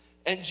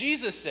 And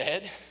Jesus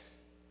said,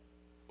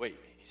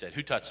 he said,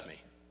 who touched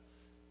me?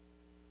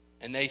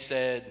 And they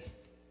said,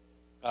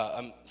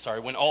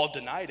 when all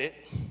denied it,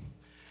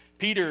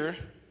 Peter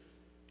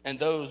and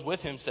those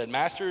with him said,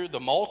 Master, the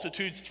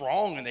multitude's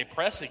throng and they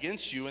press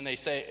against you and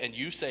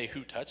you say,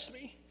 who touched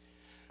me?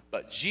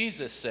 But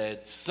Jesus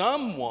said,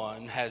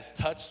 someone has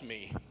touched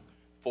me,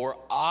 for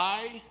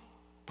I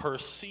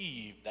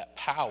perceive that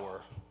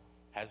power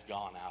has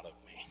gone out of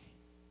me.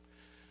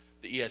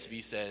 The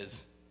ESV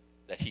says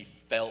that he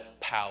felt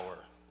power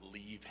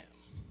leave him.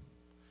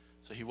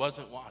 So he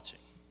wasn't watching.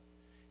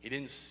 He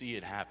didn't see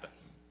it happen.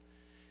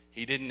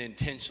 He didn't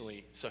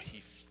intentionally, so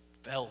he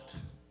felt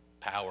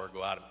power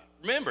go out of him.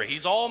 Remember,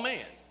 he's all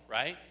man,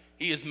 right?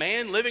 He is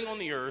man living on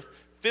the earth,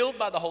 filled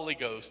by the Holy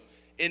Ghost,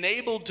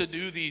 enabled to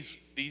do these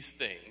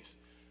things,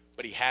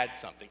 but he had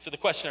something. So the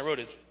question I wrote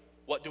is,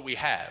 what do we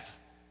have,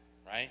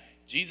 right?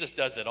 Jesus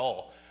does it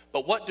all,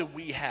 but what do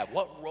we have?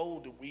 What role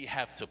do we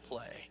have to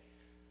play?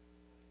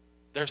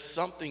 There's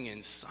something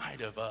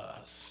inside of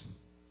us,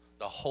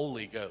 the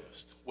Holy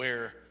Ghost,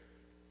 where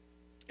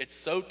it's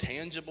so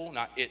tangible,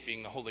 not it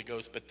being the Holy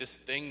Ghost, but this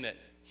thing that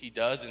he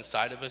does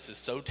inside of us is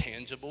so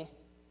tangible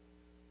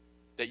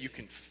that you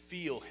can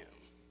feel him.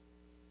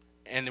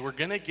 And we're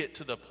going to get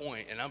to the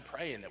point, and I'm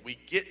praying that we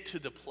get to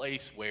the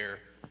place where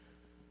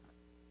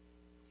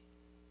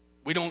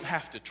we don't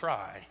have to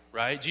try,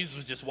 right? Jesus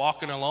was just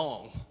walking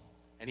along,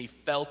 and he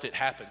felt it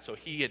happen. So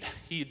he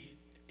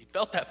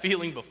felt that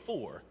feeling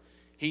before.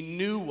 He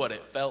knew what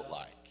it felt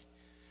like.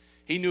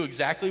 He knew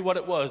exactly what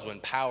it was when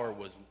power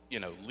was,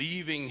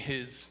 leaving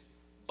his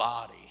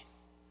body.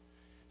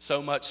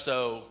 So much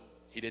so,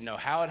 he didn't know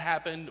how it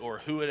happened or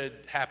who it had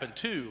happened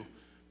to,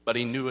 but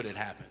he knew it had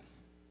happened.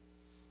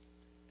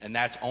 And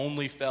that's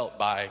only felt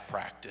by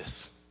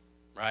practice,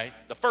 right?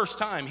 The first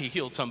time he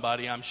healed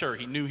somebody, I'm sure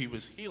he knew he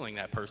was healing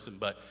that person,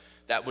 but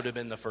that would have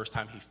been the first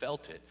time he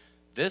felt it.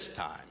 This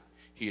time,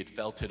 he had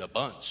felt it a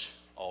bunch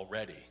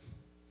already.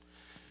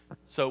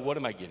 So what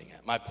am I getting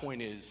at? My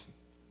point is,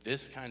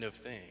 this kind of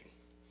thing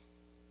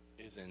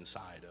is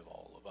inside of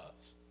all of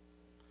us.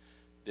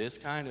 This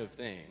kind of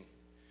thing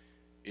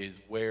is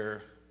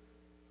where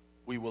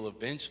we will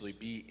eventually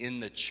be in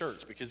the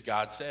church, because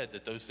God said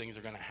that those things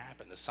are going to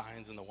happen. The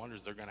signs and the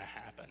wonders are going to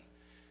happen.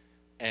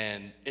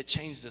 And it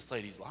changed this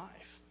lady's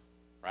life,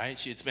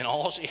 right? It's been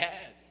all she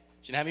had.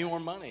 She didn't have any more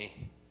money.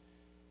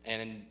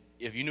 And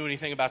if you knew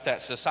anything about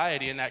that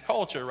society and that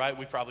culture, right,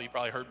 we probably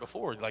heard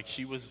before, like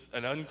she was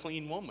an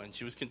unclean woman.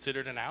 She was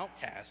considered an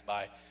outcast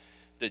by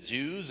the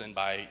Jews and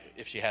by,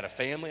 if she had a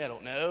family, I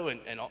don't know.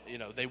 And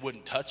they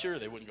wouldn't touch her.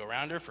 They wouldn't go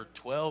around her for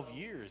 12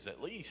 years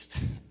at least.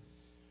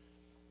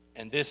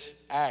 And this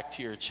act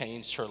here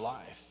changed her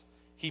life.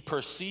 He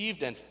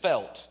perceived and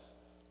felt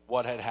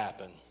what had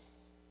happened.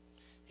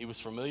 He was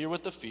familiar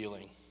with the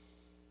feeling.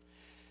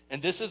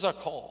 And this is a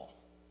call.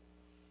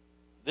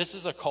 This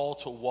is a call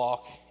to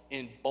walk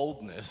in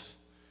boldness,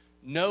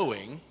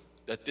 knowing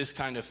that this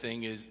kind of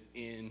thing is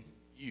in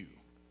you.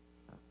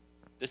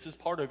 This is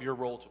part of your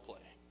role to play.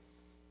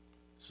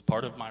 This is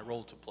part of my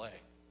role to play.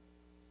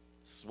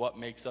 This is what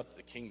makes up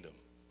the kingdom.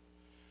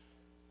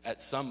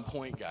 At some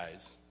point,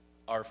 guys,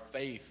 our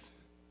faith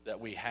that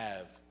we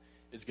have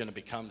is going to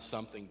become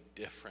something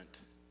different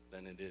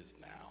than it is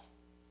now.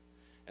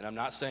 And I'm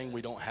not saying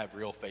we don't have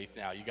real faith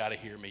now. You got to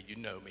hear me. You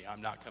know me.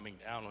 I'm not coming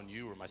down on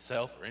you or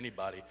myself or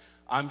anybody.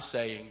 I'm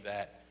saying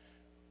that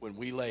when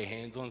we lay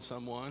hands on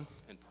someone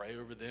and pray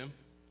over them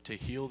to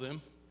heal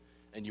them,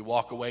 and you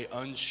walk away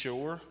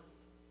unsure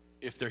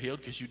if they're healed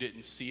because you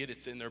didn't see it,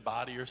 it's in their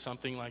body or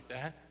something like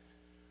that,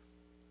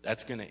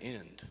 that's going to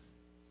end.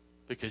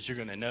 Because you're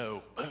going to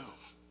know, boom,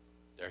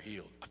 they're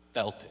healed. I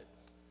felt it.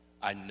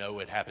 I know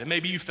it happened. And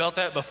maybe you felt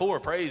that before.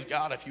 Praise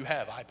God if you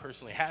have. I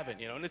personally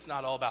haven't, and it's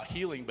not all about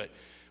healing, but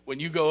when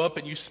you go up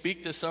and you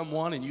speak to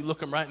someone and you look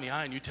them right in the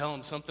eye and you tell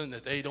them something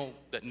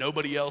that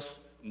nobody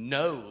else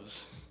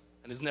knows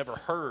and has never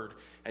heard,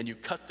 and you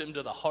cut them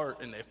to the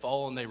heart and they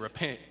fall and they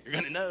repent, you're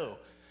going to know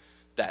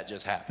that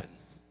just happened,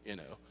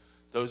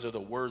 Those are the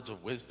words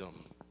of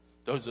wisdom.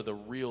 Those are the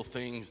real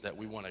things that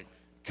we want to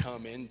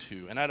come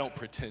into. And I don't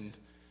pretend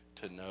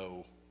to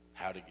know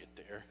how to get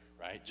there,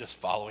 right? Just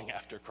following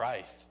after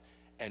Christ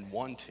and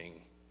wanting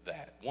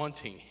that,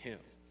 wanting him,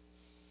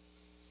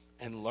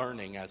 and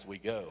learning as we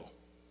go.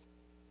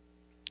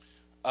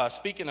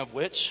 Speaking of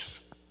which,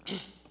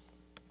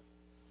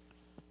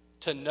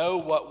 to know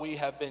what we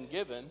have been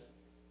given,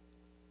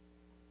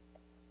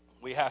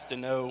 we have to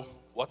know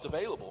what's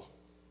available.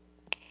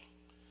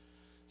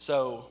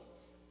 So,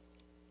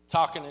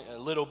 talking a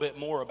little bit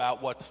more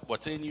about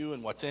what's in you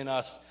and what's in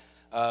us,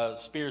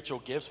 spiritual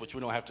gifts, which we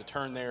don't have to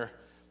turn there,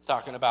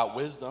 talking about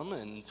wisdom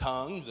and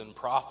tongues and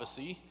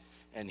prophecy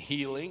and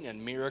healing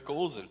and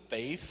miracles and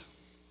faith,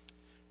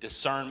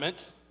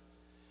 discernment,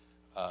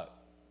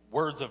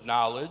 words of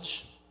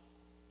knowledge,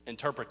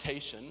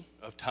 interpretation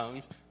of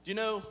tongues. Do you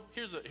know,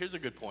 here's a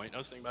good point. I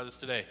was thinking about this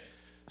today.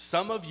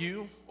 Some of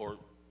you, or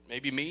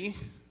maybe me,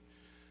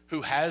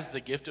 who has the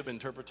gift of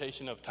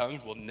interpretation of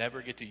tongues will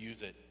never get to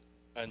use it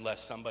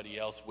unless somebody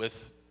else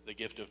with the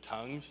gift of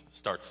tongues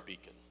starts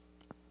speaking.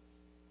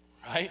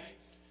 Right?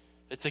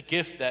 It's a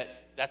gift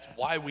that's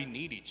why we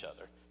need each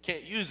other.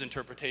 Can't use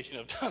interpretation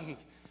of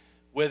tongues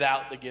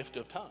without the gift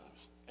of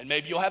tongues. And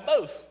maybe you'll have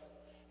both.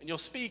 And you'll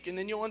speak and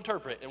then you'll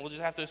interpret. And we'll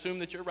just have to assume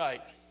that you're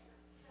right.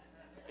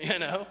 You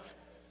know?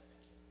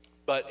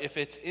 But if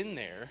it's in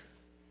there,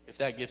 if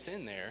that gift's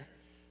in there,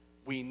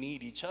 we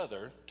need each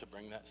other to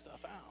bring that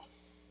stuff out.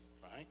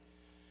 Right?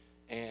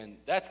 And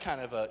that's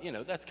kind of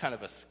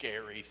a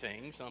scary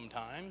thing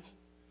sometimes.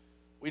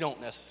 We don't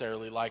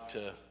necessarily like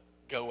to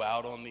go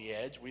out on the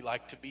edge. We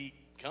like to be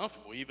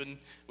comfortable. Even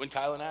when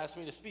Kylan asked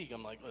me to speak,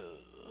 I'm like,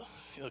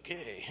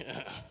 okay,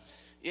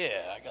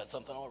 yeah, I got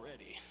something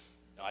already.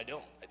 No, I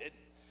don't. I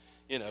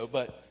didn't.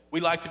 But we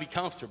like to be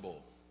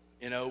comfortable.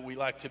 We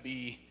like to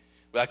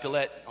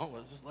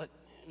let's just let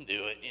him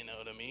do it, you know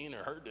what I mean,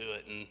 or her do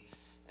it,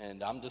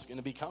 and I'm just going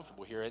to be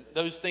comfortable here. And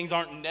those things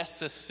aren't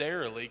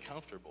necessarily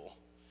comfortable.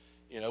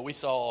 We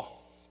saw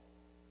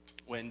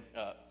when,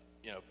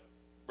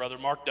 Brother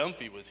Mark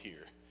Dunphy was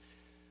here.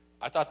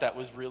 I thought that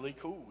was really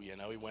cool.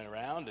 He went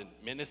around and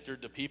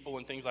ministered to people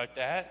and things like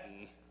that.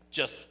 And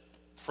just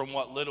from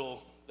what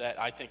little that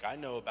I think I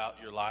know about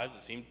your lives,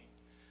 it seemed,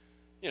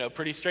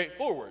 pretty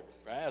straightforward,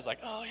 right? I was like,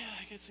 oh yeah,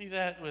 I could see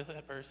that with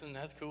that person.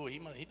 That's cool. He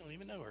don't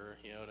even know her.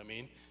 You know what I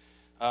mean?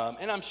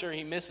 And I'm sure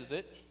he misses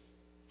it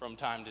from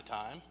time to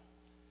time.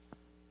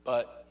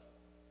 But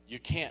you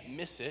can't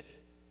miss it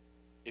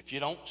if you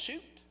don't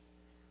shoot,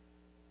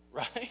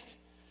 right?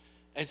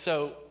 And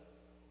so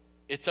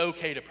it's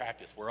okay to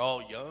practice. We're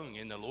all young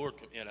in the Lord,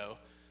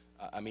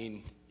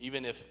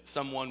 even if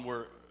someone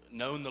were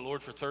known the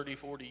Lord for 30,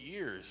 40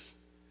 years,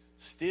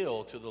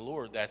 still to the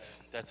Lord,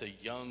 that's a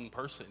young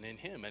person in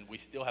him, and we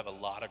still have a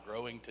lot of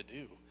growing to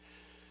do.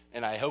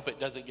 And I hope it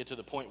doesn't get to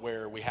the point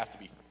where we have to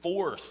be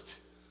forced,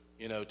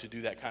 to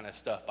do that kind of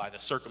stuff by the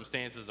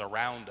circumstances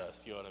around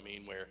us, you know what I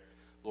mean, where,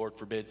 Lord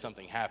forbid,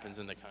 something happens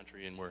in the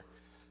country and we're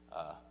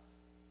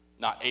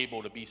not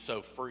able to be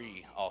so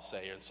free, I'll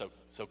say, and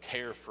so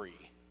carefree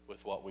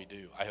with what we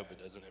do. I hope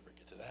it doesn't ever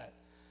get to that.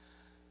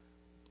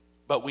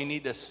 But we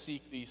need to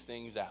seek these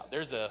things out.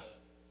 There's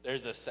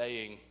a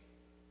saying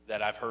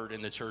that I've heard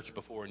in the church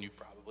before, and you've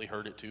probably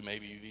heard it too.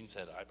 Maybe you've even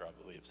said it. I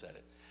probably have said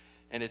it.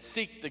 And it's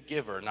seek the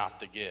giver, not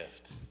the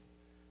gift.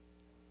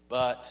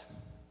 But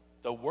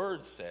the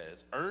word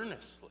says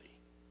earnestly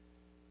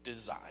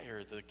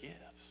desire the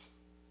gifts.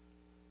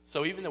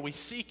 So even though we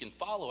seek and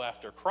follow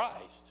after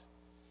Christ,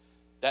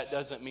 that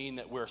doesn't mean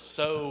that we're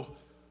so,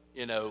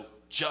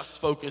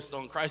 just focused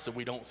on Christ that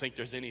we don't think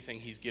there's anything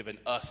he's given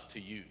us to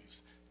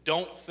use.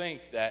 Don't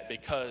think that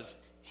because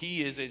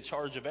he is in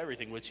charge of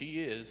everything, which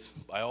he is,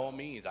 by all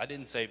means. I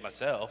didn't save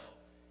myself.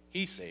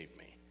 He saved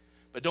me.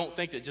 But don't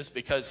think that just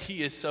because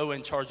he is so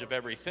in charge of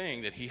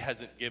everything that he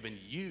hasn't given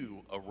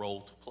you a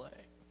role to play.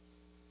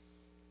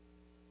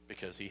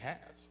 Because he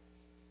has.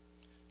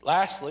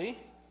 Lastly,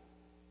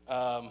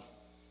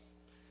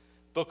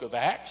 book of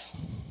Acts,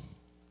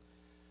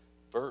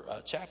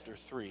 chapter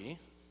 3.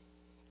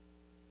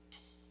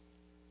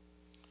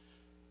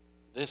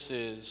 This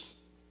is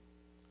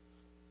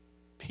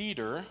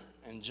Peter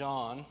and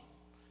John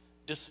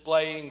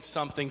displaying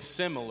something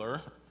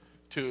similar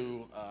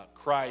to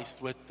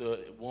Christ with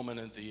the woman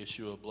at the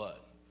issue of blood,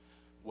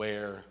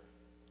 where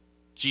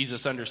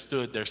Jesus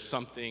understood there's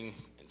something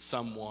and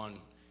someone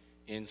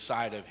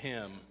inside of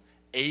him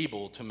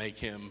able to make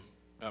him,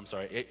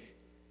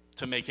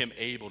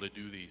 able to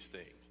do these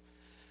things.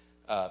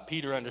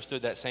 Peter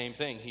understood that same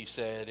thing. He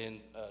said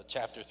in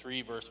chapter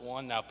 3, verse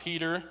 1, "Now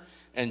Peter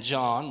and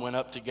John went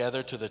up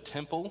together to the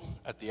temple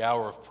at the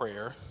hour of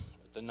prayer,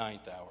 at the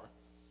 9th hour.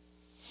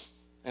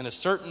 And a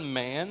certain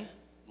man,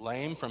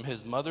 lame from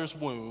his mother's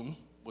womb,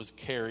 was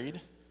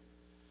carried,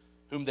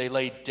 whom they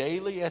laid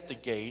daily at the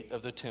gate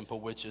of the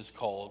temple, which is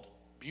called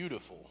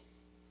Beautiful,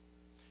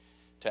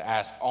 to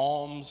ask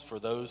alms for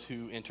those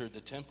who entered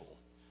the temple.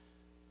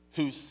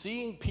 Who,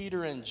 seeing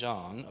Peter and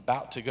John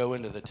about to go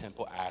into the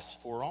temple,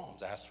 asked for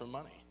alms, asked for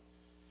money.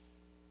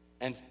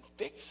 And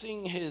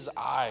fixing his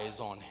eyes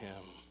on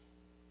him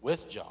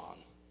with John,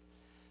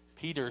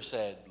 Peter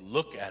said,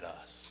 'Look at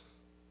us.'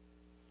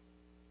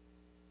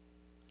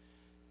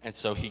 And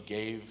so he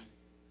gave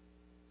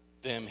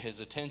them his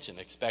attention,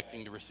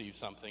 expecting to receive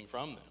something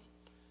from them.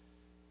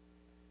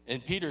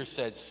 And Peter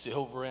said,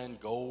 'Silver and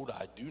gold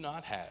I do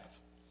not have,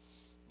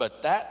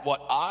 but that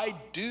what I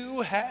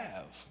do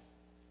have,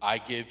 I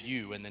give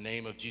you. In the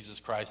name of Jesus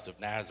Christ of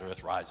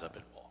Nazareth, rise up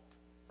and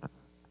walk.'"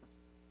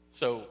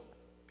 So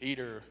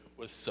Peter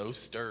was so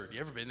stirred. You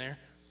ever been there?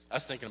 I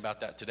was thinking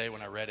about that today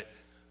when I read it.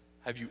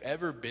 Have you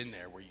ever been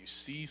there where you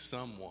see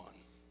someone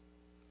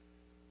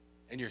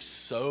and you're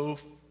so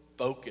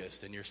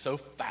focused and you're so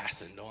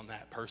fastened on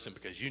that person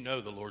because you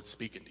know the Lord's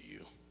speaking to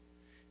you?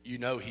 You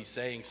know he's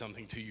saying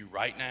something to you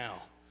right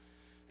now.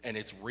 and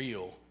it's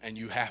real, and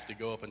you have to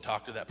go up and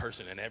talk to that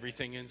person, and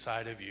everything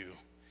inside of you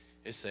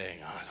is saying,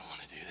 oh, I don't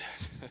want to do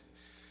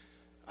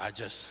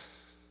that.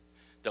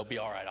 They'll be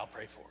all right, I'll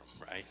pray for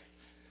them, right?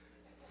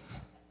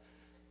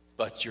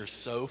 But you're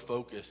so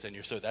focused, and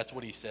that's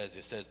what he says.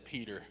 It says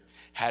Peter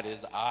had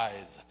his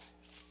eyes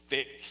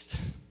fixed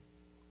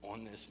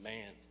on this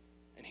man,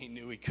 and he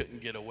knew he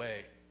couldn't get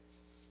away.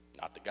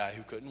 Not the guy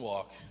who couldn't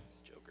walk,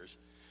 jokers.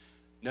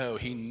 No,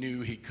 he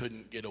knew he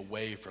couldn't get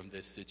away from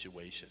this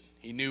situation.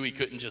 He knew he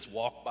couldn't just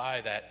walk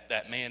by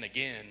that man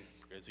again,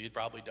 because he had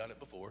probably done it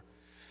before.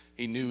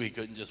 He knew he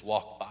couldn't just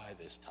walk by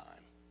this time.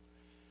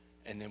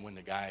 And then when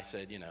the guy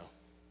said,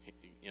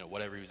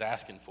 whatever he was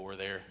asking for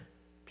there,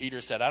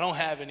 Peter said, I don't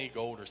have any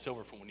gold or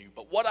silver from you,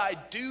 but what I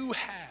do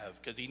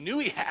have, because he knew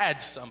he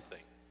had something,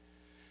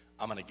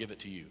 I'm going to give it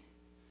to you.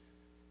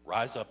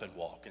 Rise up and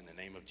walk in the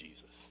name of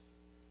Jesus.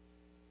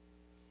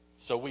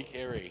 So we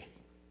carry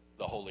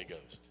the Holy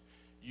Ghost.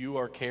 You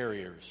are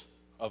carriers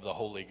of the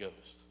Holy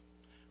Ghost.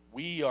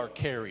 We are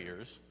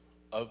carriers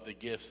of the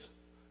gifts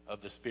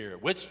of the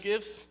Spirit. Which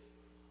gifts?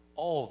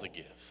 All the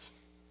gifts.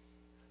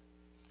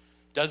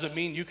 Doesn't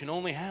mean you can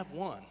only have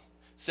one.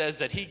 Says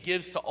that he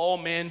gives to all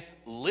men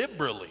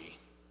liberally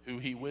who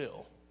he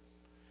will.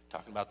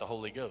 Talking about the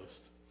Holy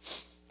Ghost.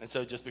 And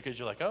so just because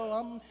you're like,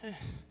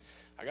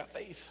 I got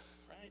faith,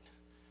 right?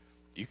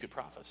 You could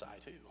prophesy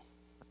too.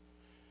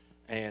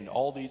 And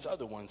all these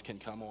other ones can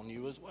come on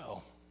you as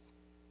well.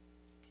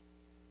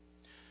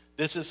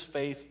 This is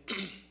faith.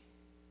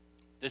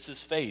 This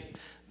is faith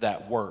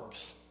that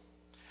works.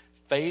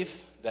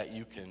 Faith that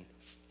you can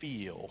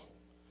feel.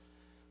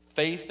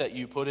 Faith that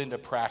you put into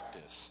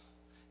practice.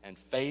 And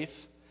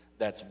faith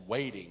that's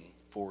waiting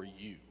for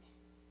you.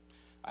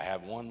 I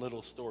have one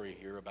little story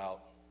here about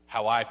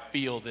how I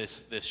feel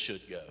this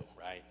should go,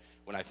 right?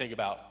 When I think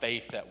about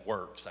faith that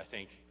works, I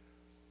think,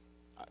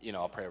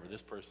 I'll pray over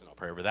this person, I'll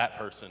pray over that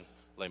person,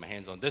 lay my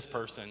hands on this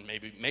person,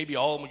 maybe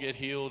all of them will get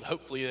healed,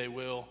 hopefully they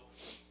will.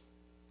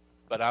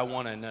 But I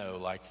want to know,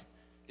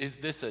 is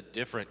this a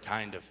different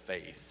kind of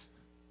faith?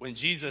 When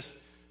Jesus,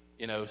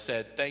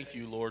 said, thank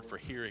you, Lord, for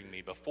hearing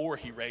me, before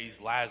he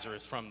raised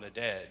Lazarus from the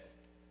dead,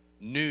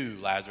 knew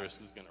Lazarus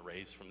was going to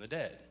raise from the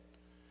dead.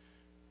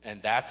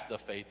 And that's the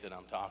faith that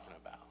I'm talking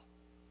about.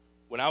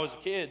 When I was a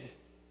kid,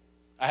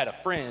 I had a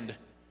friend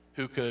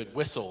who could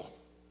whistle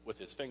with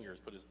his fingers,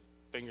 put his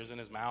fingers in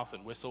his mouth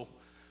and whistle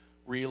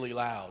really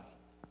loud.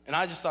 And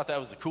I just thought that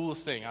was the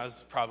coolest thing. I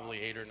was probably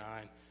 8 or 9.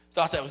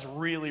 Thought that was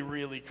really,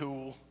 really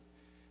cool.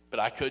 But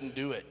I couldn't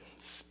do it.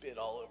 Spit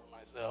all over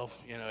myself,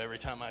 every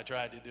time I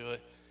tried to do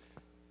it.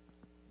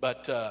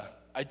 But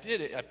I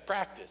did it. I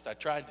practiced. I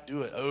tried to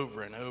do it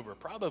over and over,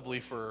 probably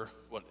for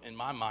what in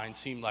my mind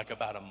seemed like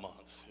about a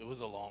month. It was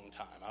a long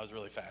time. I was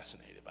really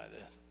fascinated by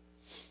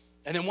this.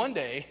 And then one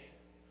day,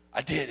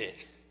 I did it.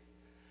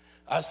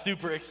 I was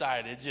super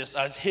excited.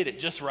 I hit it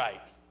just right.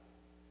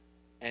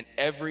 And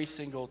every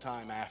single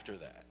time after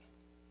that,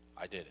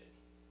 I did it.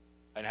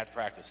 I didn't have to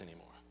practice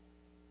anymore.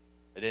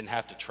 I didn't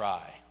have to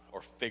try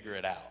or figure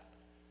it out.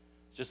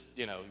 Just,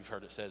 you've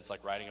heard it said, it's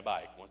like riding a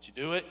bike. Once you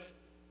do it,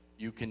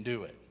 you can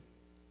do it.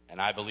 And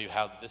I believe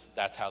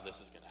that's how this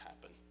is going to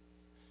happen.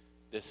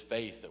 This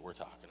faith that we're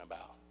talking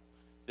about.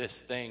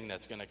 This thing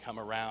that's going to come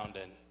around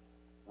and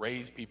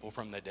raise people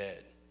from the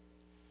dead.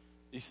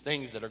 These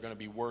things that are going to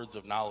be words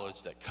of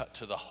knowledge that cut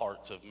to the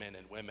hearts of men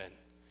and women.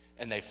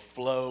 And they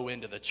flow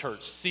into the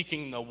church,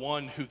 seeking the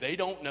one who they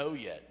don't know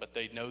yet, but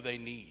they know they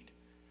need.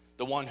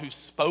 The one who's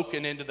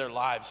spoken into their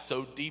lives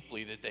so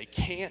deeply that they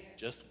can't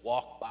just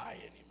walk by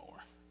anymore.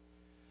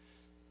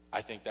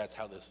 I think that's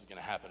how this is going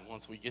to happen.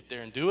 Once we get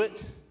there and do it,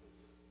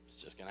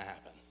 it's just going to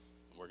happen.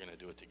 And we're going to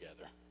do it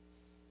together.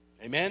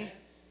 Amen?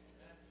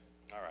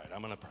 All right,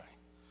 I'm going to pray.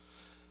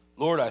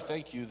 Lord, I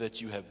thank you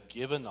that you have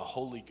given the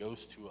Holy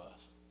Ghost to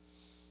us.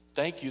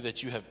 Thank you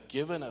that you have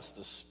given us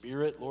the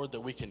Spirit, Lord,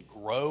 that we can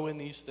grow in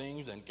these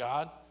things. And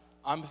God,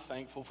 I'm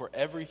thankful for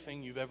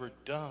everything you've ever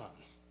done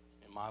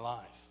in my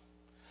life.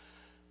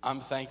 I'm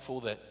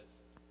thankful that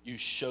you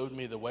showed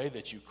me the way,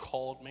 that you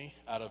called me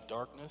out of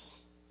darkness.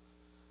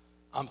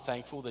 I'm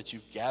thankful that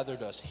you've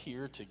gathered us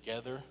here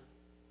together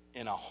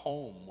in a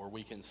home where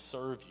we can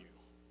serve you,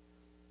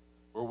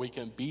 where we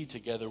can be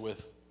together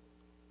with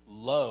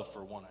love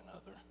for one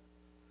another.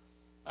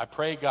 I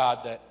pray,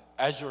 God, that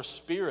as your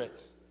Spirit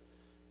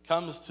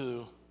comes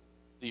to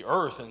the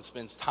earth and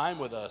spends time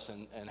with us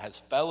and has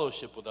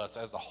fellowship with us,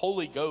 as the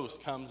Holy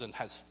Ghost comes and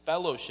has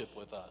fellowship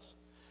with us,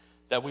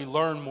 that we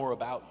learn more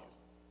about you,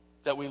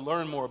 that we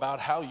learn more about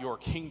how your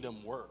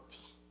kingdom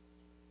works.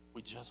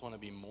 We just want to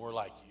be more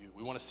like you.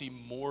 We want to see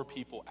more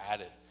people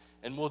added,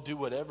 and we'll do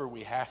whatever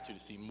we have to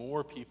see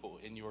more people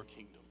in your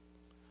kingdom.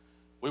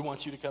 We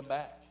want you to come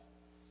back.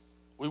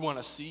 We want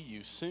to see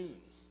you soon,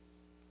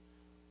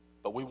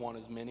 but we want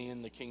as many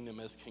in the kingdom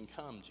as can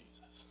come,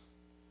 Jesus.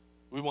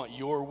 We want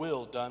your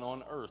will done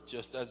on earth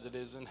just as it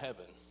is in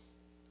heaven.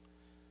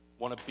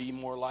 Want to be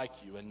more like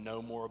you and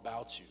know more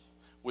about you.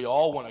 We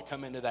all want to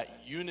come into that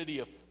unity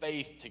of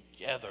faith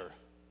together,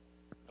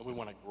 and we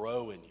want to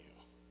grow in you.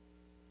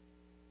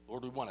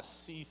 Lord, we want to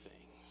see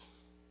things.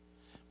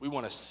 We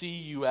want to see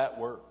you at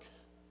work.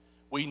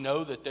 We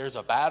know that there's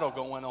a battle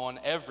going on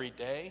every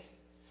day,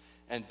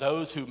 and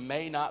those who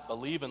may not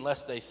believe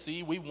unless they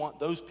see, we want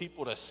those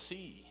people to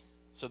see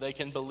so they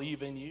can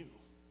believe in you,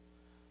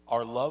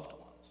 our loved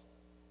ones,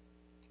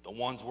 the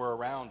ones we're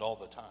around all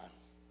the time.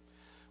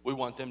 We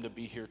want them to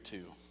be here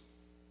too.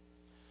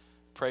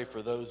 Pray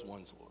for those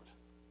ones, Lord.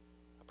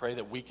 I pray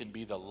that we can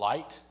be the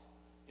light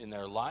in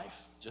their life,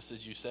 just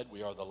as you said,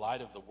 we are the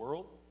light of the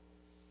world.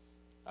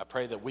 I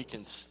pray that we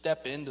can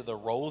step into the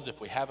roles,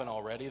 if we haven't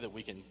already, that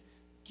we can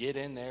get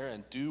in there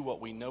and do what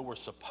we know we're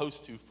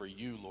supposed to for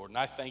you, Lord. And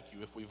I thank you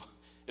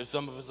if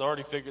some of us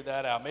already figured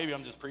that out. Maybe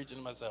I'm just preaching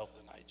to myself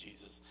tonight,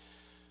 Jesus.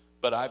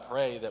 But I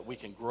pray that we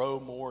can grow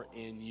more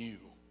in you.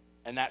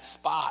 And that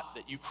spot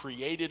that you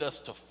created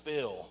us to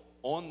fill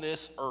on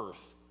this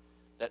earth,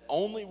 that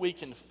only we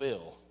can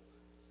fill,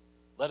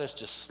 let us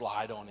just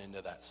slide on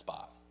into that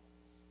spot.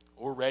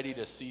 We're ready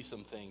to see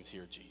some things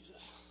here,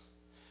 Jesus.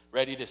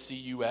 Ready to see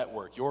you at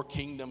work. Your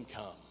kingdom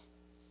come.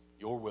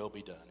 Your will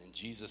be done. In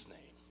Jesus' name.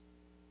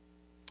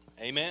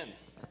 Amen.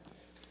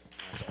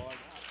 That's all I got.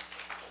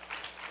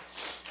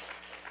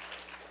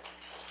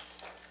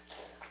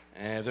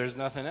 And if there's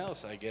nothing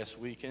else, I guess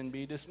we can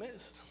be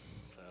dismissed.